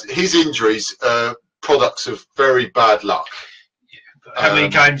player. His injuries are products of very bad luck. Yeah, but how many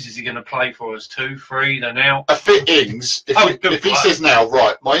games is he going to play for us? 2, 3, then out. A fit Ings. If he says now,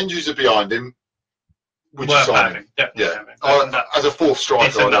 right, my injuries are behind him, would you sign him? Definitely having. As a fourth striker,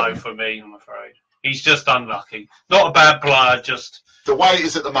 it's a no for me. I'm afraid he's just unlucky. Not a bad player, just. The way it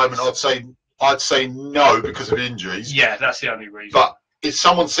is at the moment, I'd say no because of injuries. Yeah, that's the only reason. But if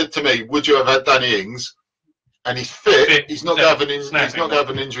someone said to me, "Would you have had Danny Ings?" and he's fit, he's not going to have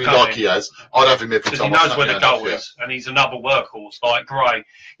an injury like he has. I'd have him every time. Because he knows where the goal is, and he's another workhorse like Gray.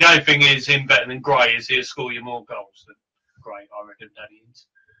 The only thing is, him better than Gray is he'll score you more goals than Gray. I reckon Danny Ings.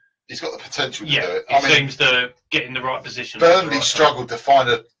 He's got the potential to do it. He seems to get in the right position. Burnley struggled to find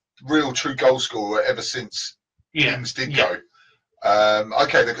a real true goal scorer ever since Ings did go.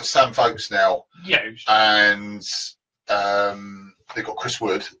 Okay, they've got Sam Folks now. Yeah. And they've got Chris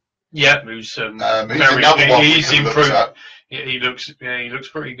Wood. Yeah, who's another one he's improved. Yeah, he looks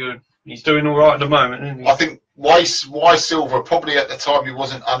pretty good. He's doing all right at the moment, isn't he? I think Y Silver probably at the time he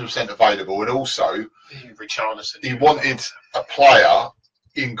wasn't 100% available, and also he wanted a player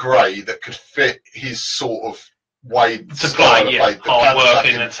in Gray that could fit his sort of way to play. Yeah, hard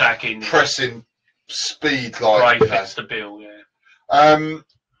working, attacking, pressing, speed. Like Gray fits the bill. Yeah.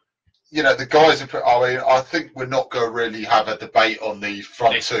 The guys I think we're not going to really have a debate on the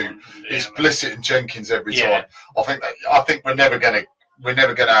front two. It's Blissett and Jenkins every time. I think we're never going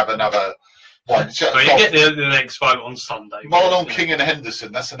to have another one. So you get the next vote on Sunday. Marlon King and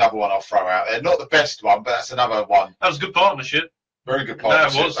Henderson. That's another one I'll throw out there. Not the best one, but that's another one. That was a good partnership. Very good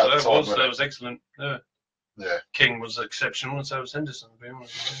partnership. That was excellent. Yeah. Yeah. King was exceptional, and so was Henderson. To be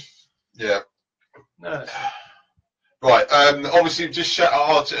honest. Yeah. No. Right, obviously just shout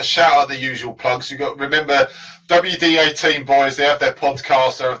out the usual plugs. Remember WD18 boys, they have their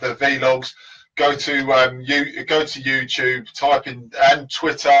podcast, they have their vlogs. Go to YouTube, type in and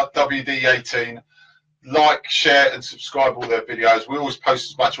Twitter WD18. Like, share and subscribe all their videos. We always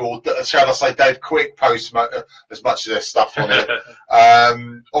post as much, or shall I say Dave Quick posts as much of their stuff on it.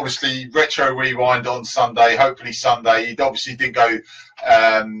 Obviously Retro Rewind on Sunday, hopefully Sunday. He obviously didn't go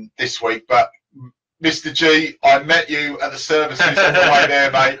this week, but Mr. G, I met you at the services on the way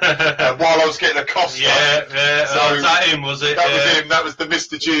there, mate, while I was getting a Costa. Yeah. So, was that him, was it? That was him. That was the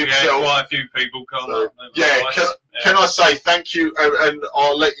Mr. G himself. Yeah, quite a few people come up. Can I say thank you, and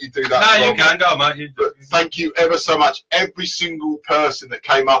I'll let you do that. No, you can go, mate. But thank you ever so much. Every single person that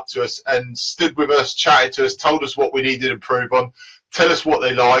came up to us and stood with us, chatted to us, told us what we needed to improve on, tell us what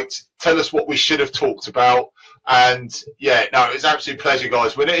they liked, tell us what we should have talked about. And yeah, no, it's an absolute pleasure,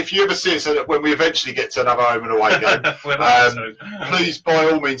 guys. If you ever see us, when we eventually get to another home and away game, please, by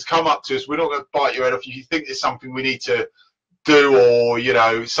all means, come up to us. We're not going to bite your head off. If you think there's something we need to do, or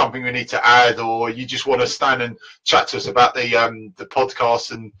something we need to add, or you just want to stand and chat to us about the podcast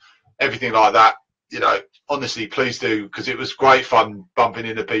and everything like that, honestly, please do, because it was great fun bumping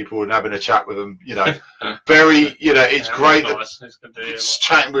into people and having a chat with them. Very, it's great it's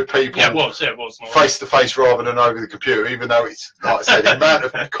chatting with people. Yeah, it was nice. Face to face rather than over the computer. Even though it's, like I said, the amount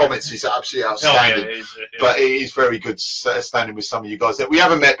of comments is absolutely outstanding. It is. But it is very good standing with some of you guys that we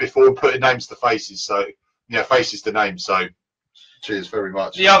haven't met before and putting names to faces. So faces to names. So cheers very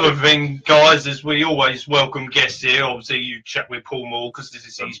much. The other thing, guys, is we always welcome guests here. Obviously, you chat with Paul Moore because this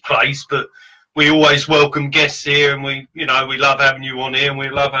is his place, but we always welcome guests here, and we love having you on here, and we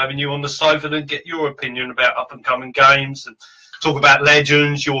love having you on the sofa and get your opinion about up and coming games and talk about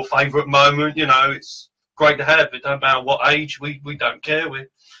legends, your favourite moment. It's great to have. It don't matter what age, we don't care. We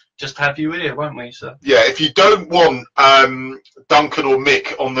just have you here, won't we? So yeah, if you don't want Duncan or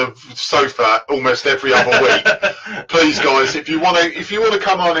Mick on the sofa almost every other week, please, guys, if you want to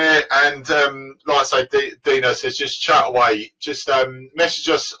come on here and like I say, Dino says, just chat away. Just message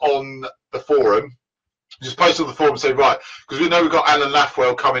us on the forum. Just post on the forum and say, right, because we know we've got Alan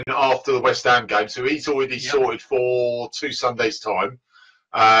Lathwell coming after the West Ham game, so he's already sorted for 2 Sundays' time.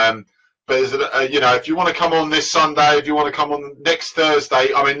 But if you want to come on this Sunday, if you want to come on next Thursday,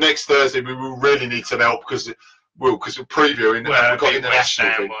 next Thursday we will really need some help because we're previewing. Well, we've got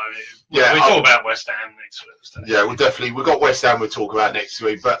international. Yeah, we talk about West Ham next Thursday. Yeah, we've got West Ham we'll talk about next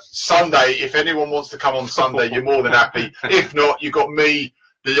week. But Sunday, if anyone wants to come on Sunday, you're more than happy. If not, you've got me,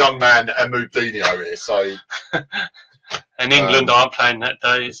 the young man, and Mudinho here. So. And England aren't playing that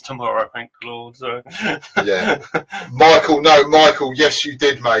day. It's tomorrow, thank the Lord. So. Yeah. Michael, yes, you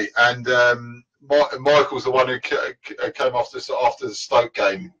did, mate. And Michael's the one who came after the Stoke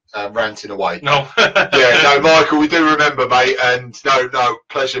game ranting away. No. Yeah, no, Michael, we do remember, mate. And no,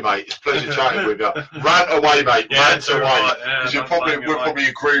 pleasure, mate. It's a pleasure chatting with you. Rant away, mate. Yeah, Rant away. Because we'll probably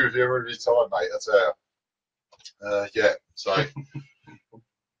agree with you every time, mate. I tell you. Yeah, so.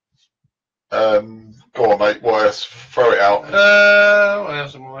 Go on, mate. What else? Throw it out. What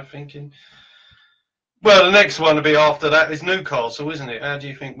else am I thinking? Well, the next one to be after that is Newcastle, isn't it? How do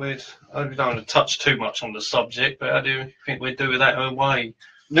you think we don't want to touch too much on the subject, but how do you think we'd do with that away?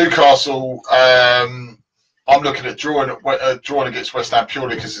 Newcastle. I'm looking at drawing against West Ham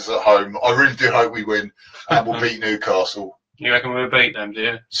purely because it's at home. I really do hope we win and we'll beat Newcastle. You reckon we'll beat them, do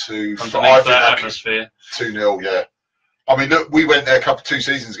you? 2-5. That atmosphere. 2-0. Yeah. Look, we went there 2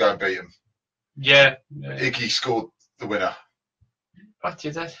 seasons ago and beat them. Yeah. Iggy scored the winner. But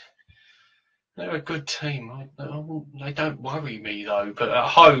they're a good team. They don't worry me though. But at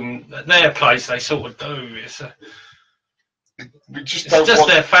home, at their place, they sort of do. It's just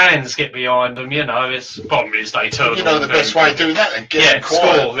their fans get behind them. It's the problem is they turn. The best way of doing that and get them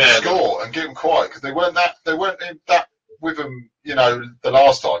quiet, score and get them quiet because they weren't that with them. The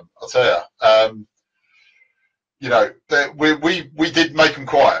last time I'll tell you. We did make them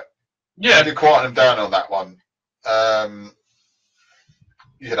quiet. Yeah, we did quieten them down on that one. Can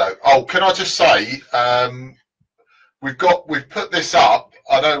I just say, we've put this up.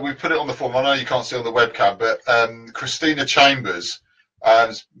 I know we put it on the forum. I know you can't see on the webcam, but Christina Chambers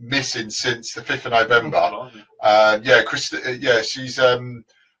is missing since the 5th of November. She's.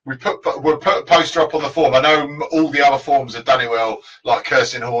 We'll put a poster up on the forum. I know all the other forums have done it well, like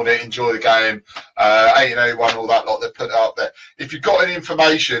Kirsten Hornet, Enjoy the Game, 1881, all that lot. They put it up there. If you've got any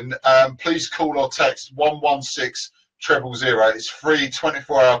information, please call or text 116 000. It's free,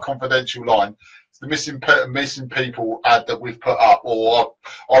 24-hour confidential line. It's the missing people ad that we've put up, or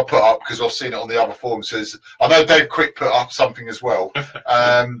I put up because I've seen it on the other forums. Says I know Dave Quick put up something as well,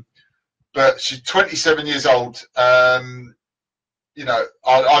 but she's 27 years old.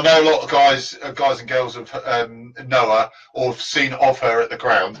 I know a lot of guys and girls have know her or have seen of her at the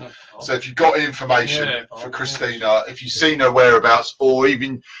ground. So if you've got information for Christina, if you've seen her whereabouts, or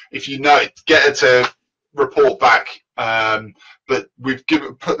even if you know it, get her to report back. But we've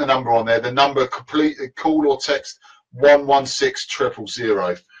put the number on there. The number completely call or text 116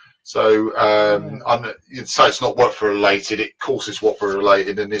 000. So say it's not Watford related. Of course, it's Watford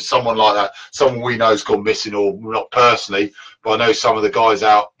related. And if someone like that, someone we know has gone missing, or not personally, but I know some of the guys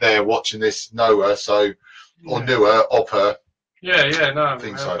out there watching this know her, or knew her of her. I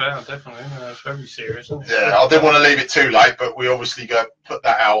think so. Definitely, it's very serious. Isn't it? Yeah, I didn't want to leave it too late, but we obviously go put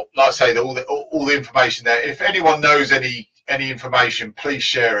that out. Like I say, all the information there. If anyone knows any information, please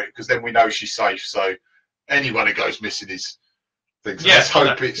share it because then we know she's safe. So anyone who goes missing is. Things. Let's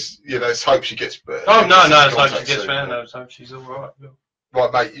hope let's hope she gets. Let's hope she gets better. Let's hope she's all right.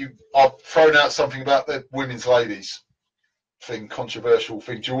 Right, mate. I've thrown out something about the women's ladies thing, controversial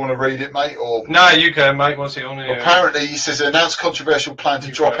thing. Do you want to read it, mate? Or no, you can, mate. What's it on here? Apparently, he says announced controversial plan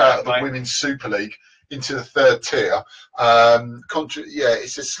to drop out of the Women's Super League into the 3rd tier. It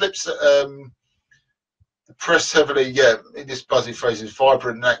says slips. The press heavily, in this buzzy phrase, is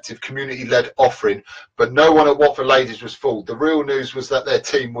vibrant and active community-led offering, but no one at Watford Ladies was fooled. The real news was that their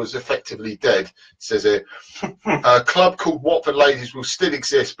team was effectively dead, says it. A club called Watford Ladies will still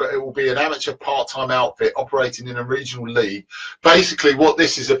exist, but it will be an amateur part-time outfit operating in a regional league. Basically, what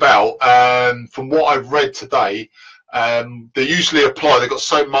this is about, from what I've read today, they usually apply. They've got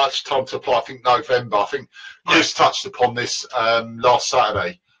so much time to apply. I think November. I think Chris touched upon this last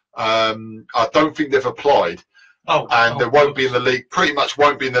Saturday. I don't think they've applied. They won't be in the league. Pretty much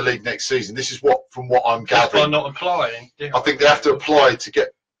won't be in the league next season. This is from what I'm gathering. By not applying. I think they have to apply to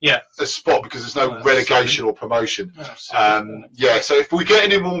get a spot because there's no relegation or promotion. Yeah. So if we get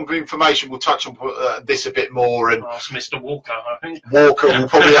any more information, we'll touch on this a bit more. And ask Mr. Walker, I think. Walker will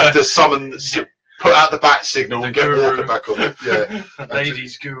probably have to put out the bat signal and get Walker back on it. Yeah. The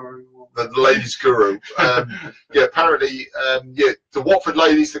ladies guru. The ladies guru. Apparently, the Watford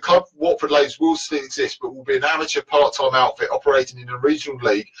ladies, the club Watford ladies will still exist, but will be an amateur part-time outfit operating in a regional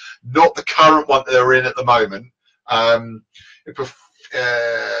league, not the current one that they're in at the moment.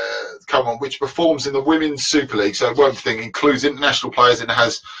 Which performs in the Women's Super League. So one thing includes international players and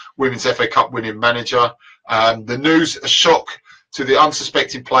has Women's FA Cup winning manager. The news, a shock to the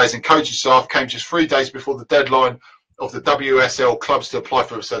unsuspecting players and coaching staff, came just 3 days before the deadline of the WSL clubs to apply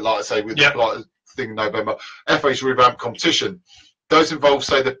for, so like I say, with the thing in November, FA's revamped competition. Those involved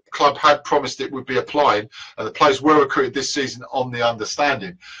say the club had promised it would be applying, and the players were recruited this season on the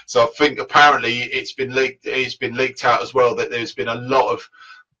understanding. So I think apparently it's been leaked out as well that there's been a lot of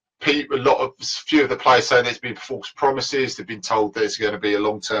people, few of the players saying there's been false promises. They've been told there's going to be a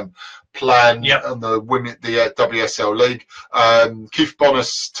long-term plan on the WSL league. Keith Bonner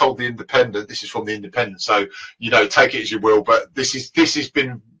told the Independent. This is from the Independent, so take it as you will. But this has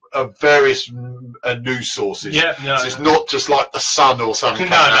been various news sources. So it's not just like the Sun or something.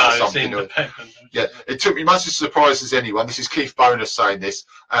 It's Independent. It took me much as surprised as anyone. This is Keith Bonner saying this.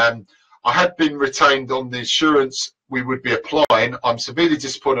 I had been retained on the assurance we would be applying. I'm severely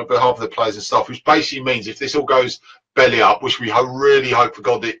disappointed on behalf of the players and staff, which basically means if this all goes belly up, which we really hope for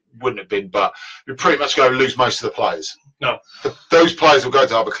God it wouldn't have been, but we're pretty much going to lose most of the players. No. Those players will go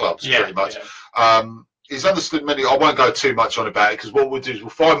to other clubs, pretty much. It's understood many. I won't go too much on about it because what we'll do is we'll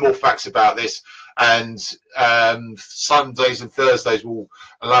find more facts about this, and Sundays and Thursdays we'll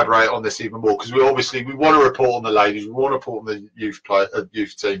elaborate on this even more because we want to report on the ladies, we want to report on the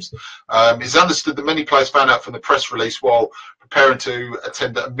youth teams. It's understood that many players found out from the press release while preparing to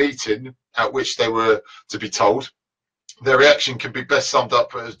attend a meeting at which they were to be told. Their reaction can be best summed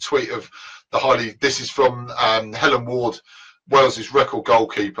up in a tweet of this is from Helen Ward, Wales's record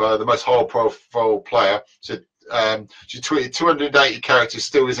goalkeeper, the most high-profile player. Said she tweeted, 280 characters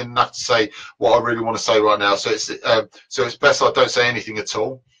still isn't enough to say what I really want to say right now. So it's best I don't say anything at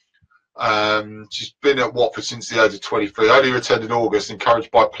all. She's been at Watford since the age of 23. Only returned in August,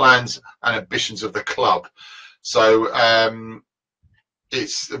 encouraged by plans and ambitions of the club. So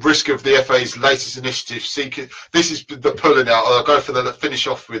it's the risk of the FA's latest initiative seeking. This is the pulling out. I'll go for the finish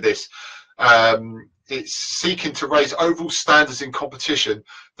off with this. It's seeking to raise overall standards in competition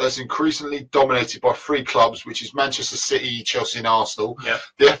that's increasingly dominated by three clubs, which is Manchester City, Chelsea and Arsenal.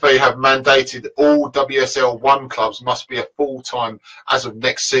 The FA have mandated all WSL 1 clubs must be a full-time as of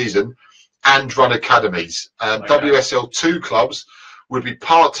next season and run academies. WSL 2 clubs would be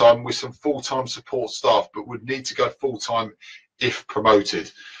part-time with some full-time support staff, but would need to go full-time if promoted.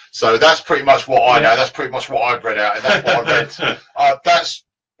 So that's pretty much what I know. That's pretty much what I've read out, and that's what I read.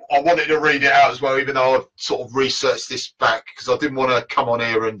 I wanted to read it out as well, even though I've sort of researched this back because I didn't want to come on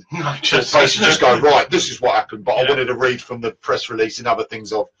here and basically just go, right, this is what happened. But I wanted to read from the press release and other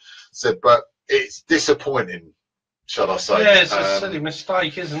things I've said. But it's disappointing, shall I say. Yeah, it's a silly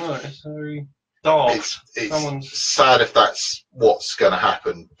mistake, isn't it? It's very dark. It's sad if that's what's going to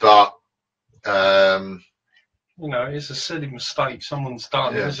happen. But, it's a silly mistake someone's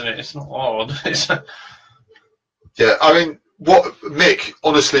done, isn't it? It's not hard. I mean, Mick?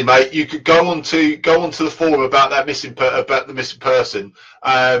 Honestly, mate, you could go onto the forum about that the missing person.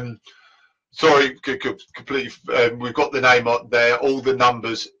 Sorry, completely. We've got the name on there, all the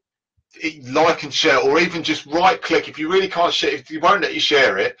numbers. Like and share, or even just right click. If you really can't share, if you won't let you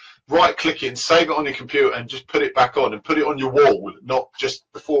share it, right click it and save it on your computer and just put it back on and put it on your wall, not just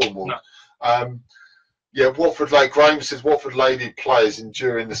the forum wall. No. Watford Lake Graham says Watford lady players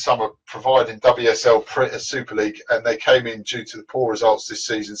during the summer providing WSL Super League, and they came in due to the poor results this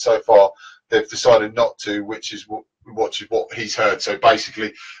season so far. They've decided not to, which is what he's heard. So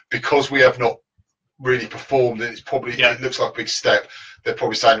basically, because we have not really performed, it's probably it looks like a big step. They're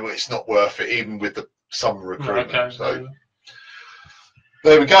probably saying, well, it's not worth it, even with the summer recruitment. Okay. So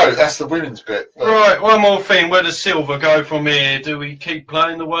there we go. That's the women's bit. Right, one more thing. Where does Silva go from here? Do we keep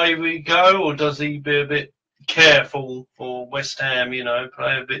playing the way we go, or does he be a bit careful for West Ham,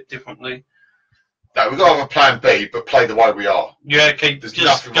 play a bit differently? No, we've got to have a plan B, but play the way we are. Yeah,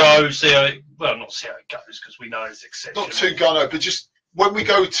 just go, see how it, not see how it goes, because we know it's exceptional. Not too gunno, but just when we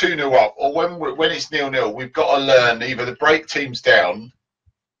go 2-0 up, or when it's 0-0, we've got to learn either to break teams down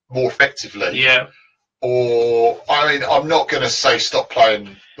more effectively. or I mean, I'm not going to say stop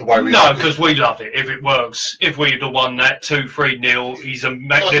playing the way we. No, because we love it. If it works, if we'd have won that 2-3-0, he's a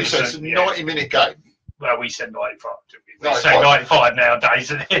magnificent. Like you said, it's a 90-minute game. Well, we said 95. We say 95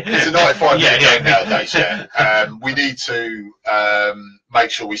 nowadays. It's a 95-minute game nowadays. Yeah. We need to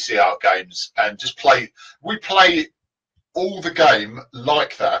make sure we see our games and just play. We play all the game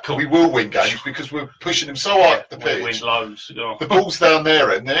like that. Cool. We will win games because we're pushing them so hard the pitch. Win loads. Yeah. The ball's down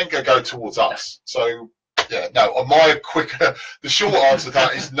there and they ain't going to go towards us. So, yeah, no. On my the short answer to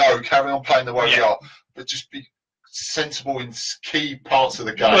that is no. Carry on playing the way we are, but just be sensible in key parts of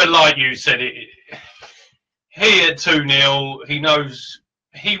the game. Well, like you said, he at 2-0. He knows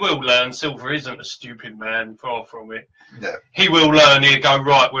he will learn. Silver isn't a stupid man, far from it. Yeah. He will learn. He'll go,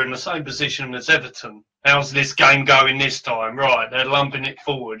 right, we're in the same position as Everton. How's this game going this time? Right, they're lumping it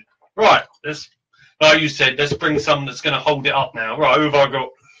forward. Right, like you said, let's bring someone that's going to hold it up now. Right, who have I got?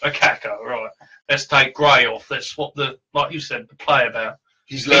 A Kaka. Right, let's take Gray off. Let's swap like you said, the play about.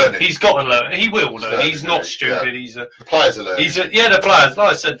 He's learning. He's got to learn. He will learn. He's not stupid. Yeah. The players are learning. The players.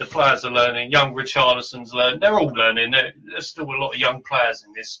 Like I said, the players are learning. Young Richarlison's learning. They're all learning. There's still a lot of young players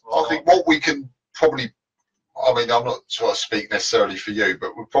in this. I think what we can probably. I mean, I'm not trying to speak necessarily for you,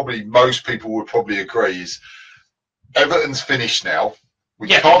 but most people would probably agree is Everton's finished now. We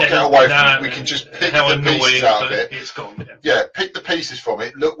can't get away from it. We can just pick the pieces out of it. It's gone. Yeah, pick the pieces from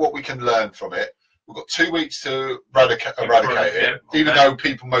it. Look what we can learn from it. We've got 2 weeks to eradicate it. Even though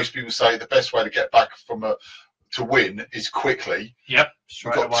most people say the best way to get back to win is quickly. Yep.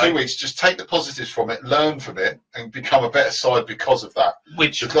 We've got 2 weeks. Just take the positives from it, learn from it, and become a better side because of that.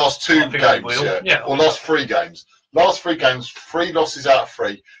 Which the last 2 games, or last 3 games. Last 3 games, 3 losses out of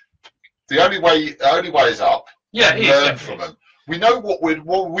 3. The only way is up. Yeah, learn from them. We know what we're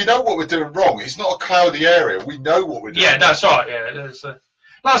doing wrong. It's not a cloudy area. We know what we're doing. Yeah, that's right. Yeah,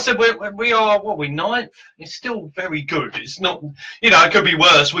 like I said, we are, what, we 9th? It's still very good. It's not, it could be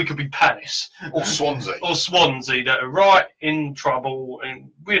worse. We could be Palace. Or Swansea. Or Swansea that are right in trouble.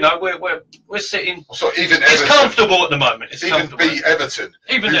 And, we're sitting. So even it's comfortable at the moment. It's even beat Everton.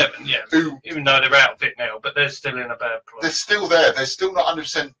 Even Everton, yeah. Even though they're out of it now, but they're still in a bad place. They're still there. They're still not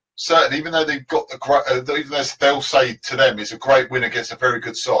 100% certain, even though they've got even though they'll say to them it's a great win against a very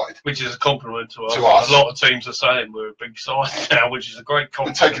good side, which is a compliment to us. A lot of teams are saying we're a big side now, which is a great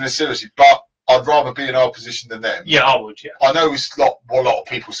compliment. We're taking it seriously, but I'd rather be in our position than them. Yeah, I would. Yeah, I know it's what a lot of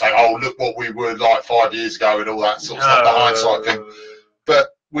people say. Oh, look what we were like 5 years ago and all that sort of stuff, the hindsight thing. But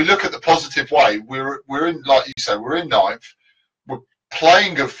we look at the positive way. We're in, like you say, we're in 9th. We're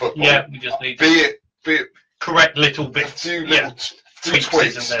playing good football. Yeah, we just need be it correct little bits.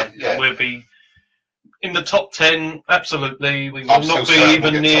 Tweaks, and we'll be in the top 10. Absolutely, we will not be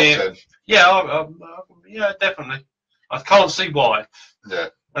even near. Yeah, definitely. I can't see why. Yeah.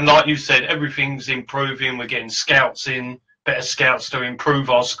 And like you said, everything's improving. We're getting scouts in, better scouts to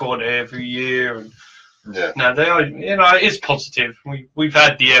improve our squad every year. And now they are, it is positive. We've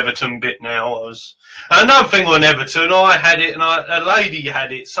had the Everton bit now. Another thing on Everton, I had it, and a lady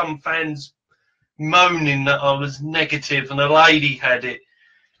had it. Some fans moaning that I was negative, and a lady had it.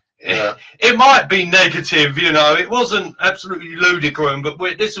 Yeah. It might be negative, it wasn't absolutely ludicrous, but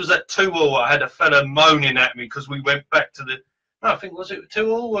this was at 2-2. I had a fella moaning at me because we went back to I think, was it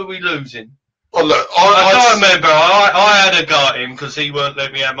 2-2? Were we losing? Well, look, I can't remember. I had a go at him because he won't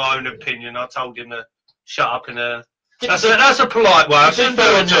let me have my own opinion. I told him to shut up that's a polite way. I didn't do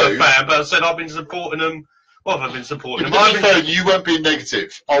it to a fan, but I said I've been supporting them. What have I been supporting them? To be fair, you weren't being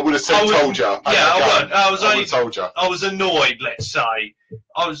negative. I would have said, told you. Yeah, I weren't. I was annoyed, let's say.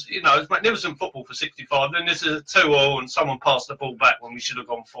 I was, it was magnificent football for 65. Then this is a 2-2, and someone passed the ball back when we should have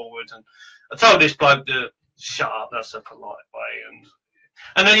gone forward. And I told this bloke to shut up. That's a polite way.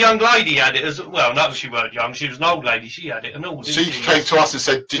 And a young lady had it as well. No, she weren't young. She was an old lady. She had it and all. She came to us and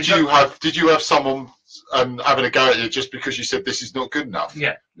said, "Did you have someone having a go at you just because you said this is not good enough?"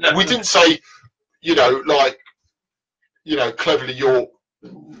 Yeah. No, we didn't say, cleverly you're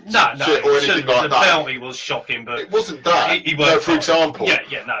shit or anything like that. The penalty was shocking, but it wasn't that. For example,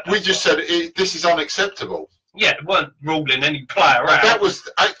 we just said this is unacceptable. Yeah, it weren't ruling any player out. That was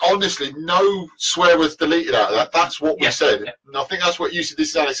honestly no swear was deleted out of that. That's what we said, and I think that's what you said.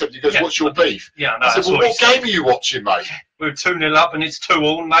 This is unacceptable. He goes, "What's your beef?" Yeah, no, I said, "Well, what game are you watching, mate?" We were 2-0 up, and it's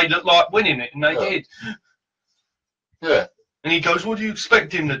 2-2, and they looked like winning it, and they did. Yeah. And he goes, "What do you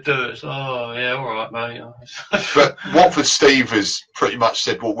expect him to do?" It's, "Oh, yeah, all right, mate." But Watford Steve has pretty much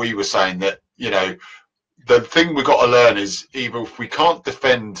said what we were saying, that, the thing we've got to learn is either if we can't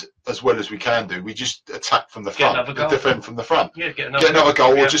defend as well as we can do, we just attack from the front, defend from the front. Yeah, get another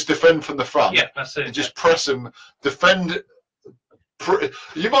goal, or just defend from the front. Yeah, that's it. And just press them, defend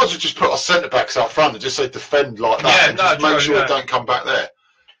You might as well just put our centre backs up front and just say defend like that, and just make sure it don't come back there.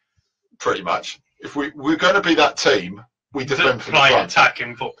 Pretty much. If we're going to be that team, we defend from the front.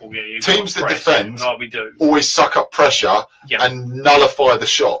 Attacking football. Yeah, teams that defend like we do always suck up pressure and nullify the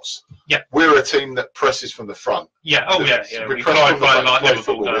shots. Yeah, we're a team that presses from the front. Yeah, we try and play like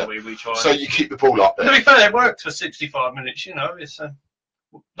Liverpool, don't we? We try. So you keep the ball up there. To be fair, it worked for 65 minutes. You know, it's like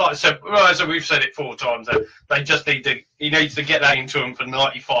I said, as we've said it 4 times. They just he needs to get that into them for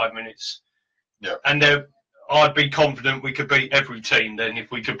 95 minutes. Yeah, and I'd be confident we could beat every team then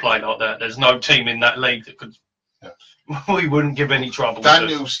if we could play like that. There's no team in that league that could. Yeah. We wouldn't give any trouble.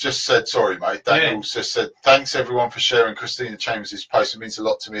 Daniel's just said, sorry, mate. Daniel's just said, thanks everyone for sharing Christina Chambers' post. It means a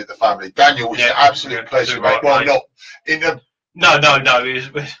lot to me at the family. Daniel, it's an absolute pleasure, mate. Well, mate. Not in a. No.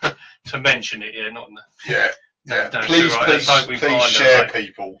 To mention it, not in the. Yeah. Please share,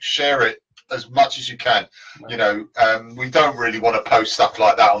 people. Share it as much as you can. You know, we don't really want to post stuff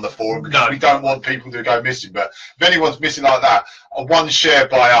like that on the forum because we don't want people to go missing. But if anyone's missing like that, one share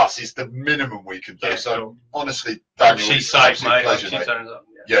by us is the minimum we can do. Yeah, so honestly, Daniel, she's safe, mate. Pleasure, she mate. Turns up.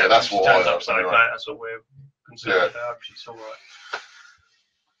 Yeah, that's what I turns up. Right. That's what we're concerned about. She's all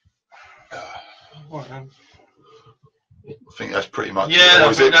right. I think that's pretty much. Yeah,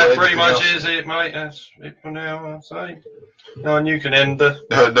 I think that pretty much is it, mate. That's it for now. I'll say. No, and you can end the.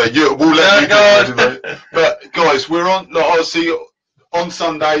 No, we'll let you go, mate. But guys, we're on. Like, obviously, on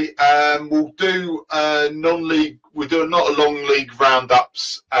Sunday, we'll do non-league. We're doing not a long league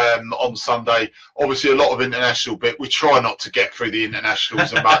roundups on Sunday. Obviously, a lot of international bit. We try not to get through the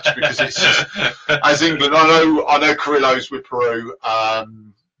internationals as much because it's just as England. I know Carrillo's with Peru.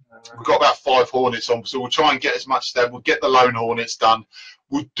 We've got about 5 Hornets on, so we'll try and get as much done. We'll get the lone Hornets done.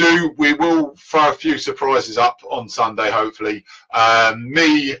 We will throw a few surprises up on Sunday, hopefully.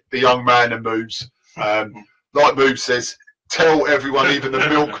 Me, the young man, and Moves. Like Moves says, tell everyone, even the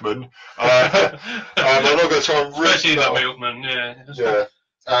milkman. I'm not going to try and reach especially the milkman, yeah.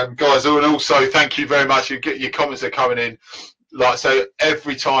 Guys, and also thank you very much. Your comments are coming in. Like I say,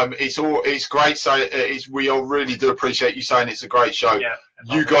 every time it's great. We all really do appreciate you saying it's a great show. Yeah,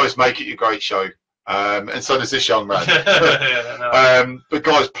 you guys make it a great show, and so does this young man. But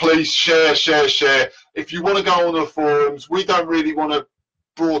guys, please share. If you want to go on the forums, we don't really want to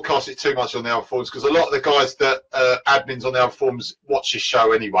broadcast it too much on the other forums because a lot of the guys that admins on the other forums watch this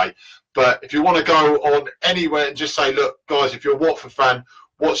show anyway. But if you want to go on anywhere and just say, look, guys, if you're a Watford fan,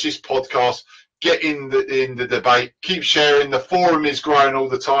 watch this podcast. Get in the debate. Keep sharing. The forum is growing all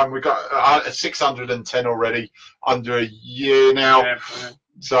the time. We've got 610 already under a year now. Yeah.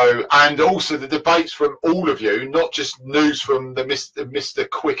 So, and also the debates from all of you, not just news from the Mr.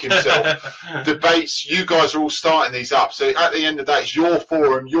 Quick himself. Debates. You guys are all starting these up. So at the end of the day, it's your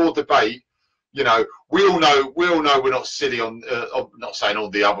forum, your debate. You know, we all know we're not silly on. I'm not saying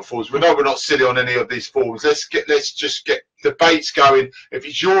on the other forums. We know we're not silly on any of these forums. Let's just get debates going. If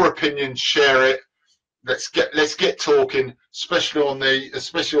it's your opinion, share it. Let's get talking, especially on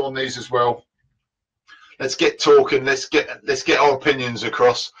these as well. Let's get talking. Let's get our opinions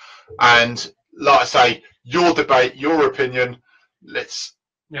across. And like I say, your debate, your opinion. Let's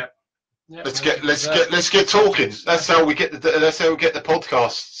get talking. That's how we get the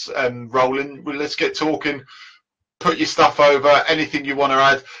podcasts rolling. Well, let's get talking. Put your stuff over. Anything you want to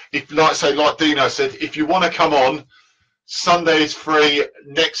add. If like Dino said, if you want to come on, Sunday is free.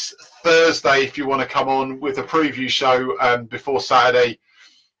 Next Thursday, if you want to come on with a preview show before Saturday,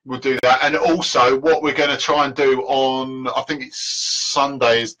 we'll do that. And also, what we're going to try and do on, I think it's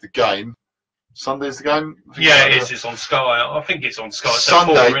Sunday is the game. Sunday's the game? Yeah, it is. It's on Sky. I think it's on Sky.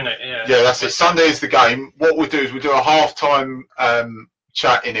 Sunday, 4, isn't it? Yeah, that's it. Sunday is the game. What we'll do is we'll do a half-time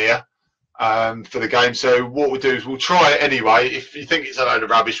chat in here for the game. So what we'll do is we'll try it anyway. If you think it's a load of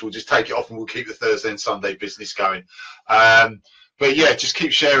rubbish, we'll just take it off and we'll keep the Thursday and Sunday business going. But yeah, just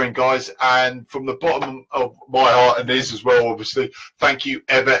keep sharing, guys. And from the bottom of my heart and his as well, obviously, thank you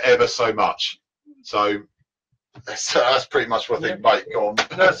ever so much. So that's pretty much what I think, mate. Go on.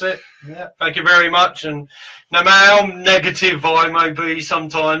 That's it. Yeah. Thank you very much. And no matter how negative I may be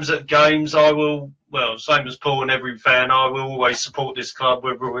sometimes at games, I will, well, same as Paul and every fan, I will always support this club,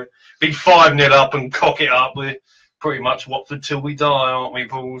 whether we be 5-0 up and cock it up. We're pretty much Watford till we die, aren't we,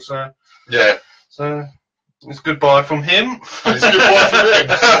 Paul? So yeah. So it's goodbye from him. It's goodbye from him.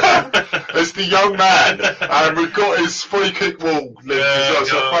 It's the young man. And we've got his free kick wall link as well,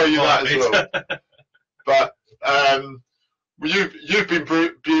 so I'll pay you that as well. But you've been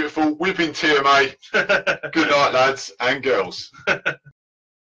beautiful. We've been TMA. Good night, lads and girls.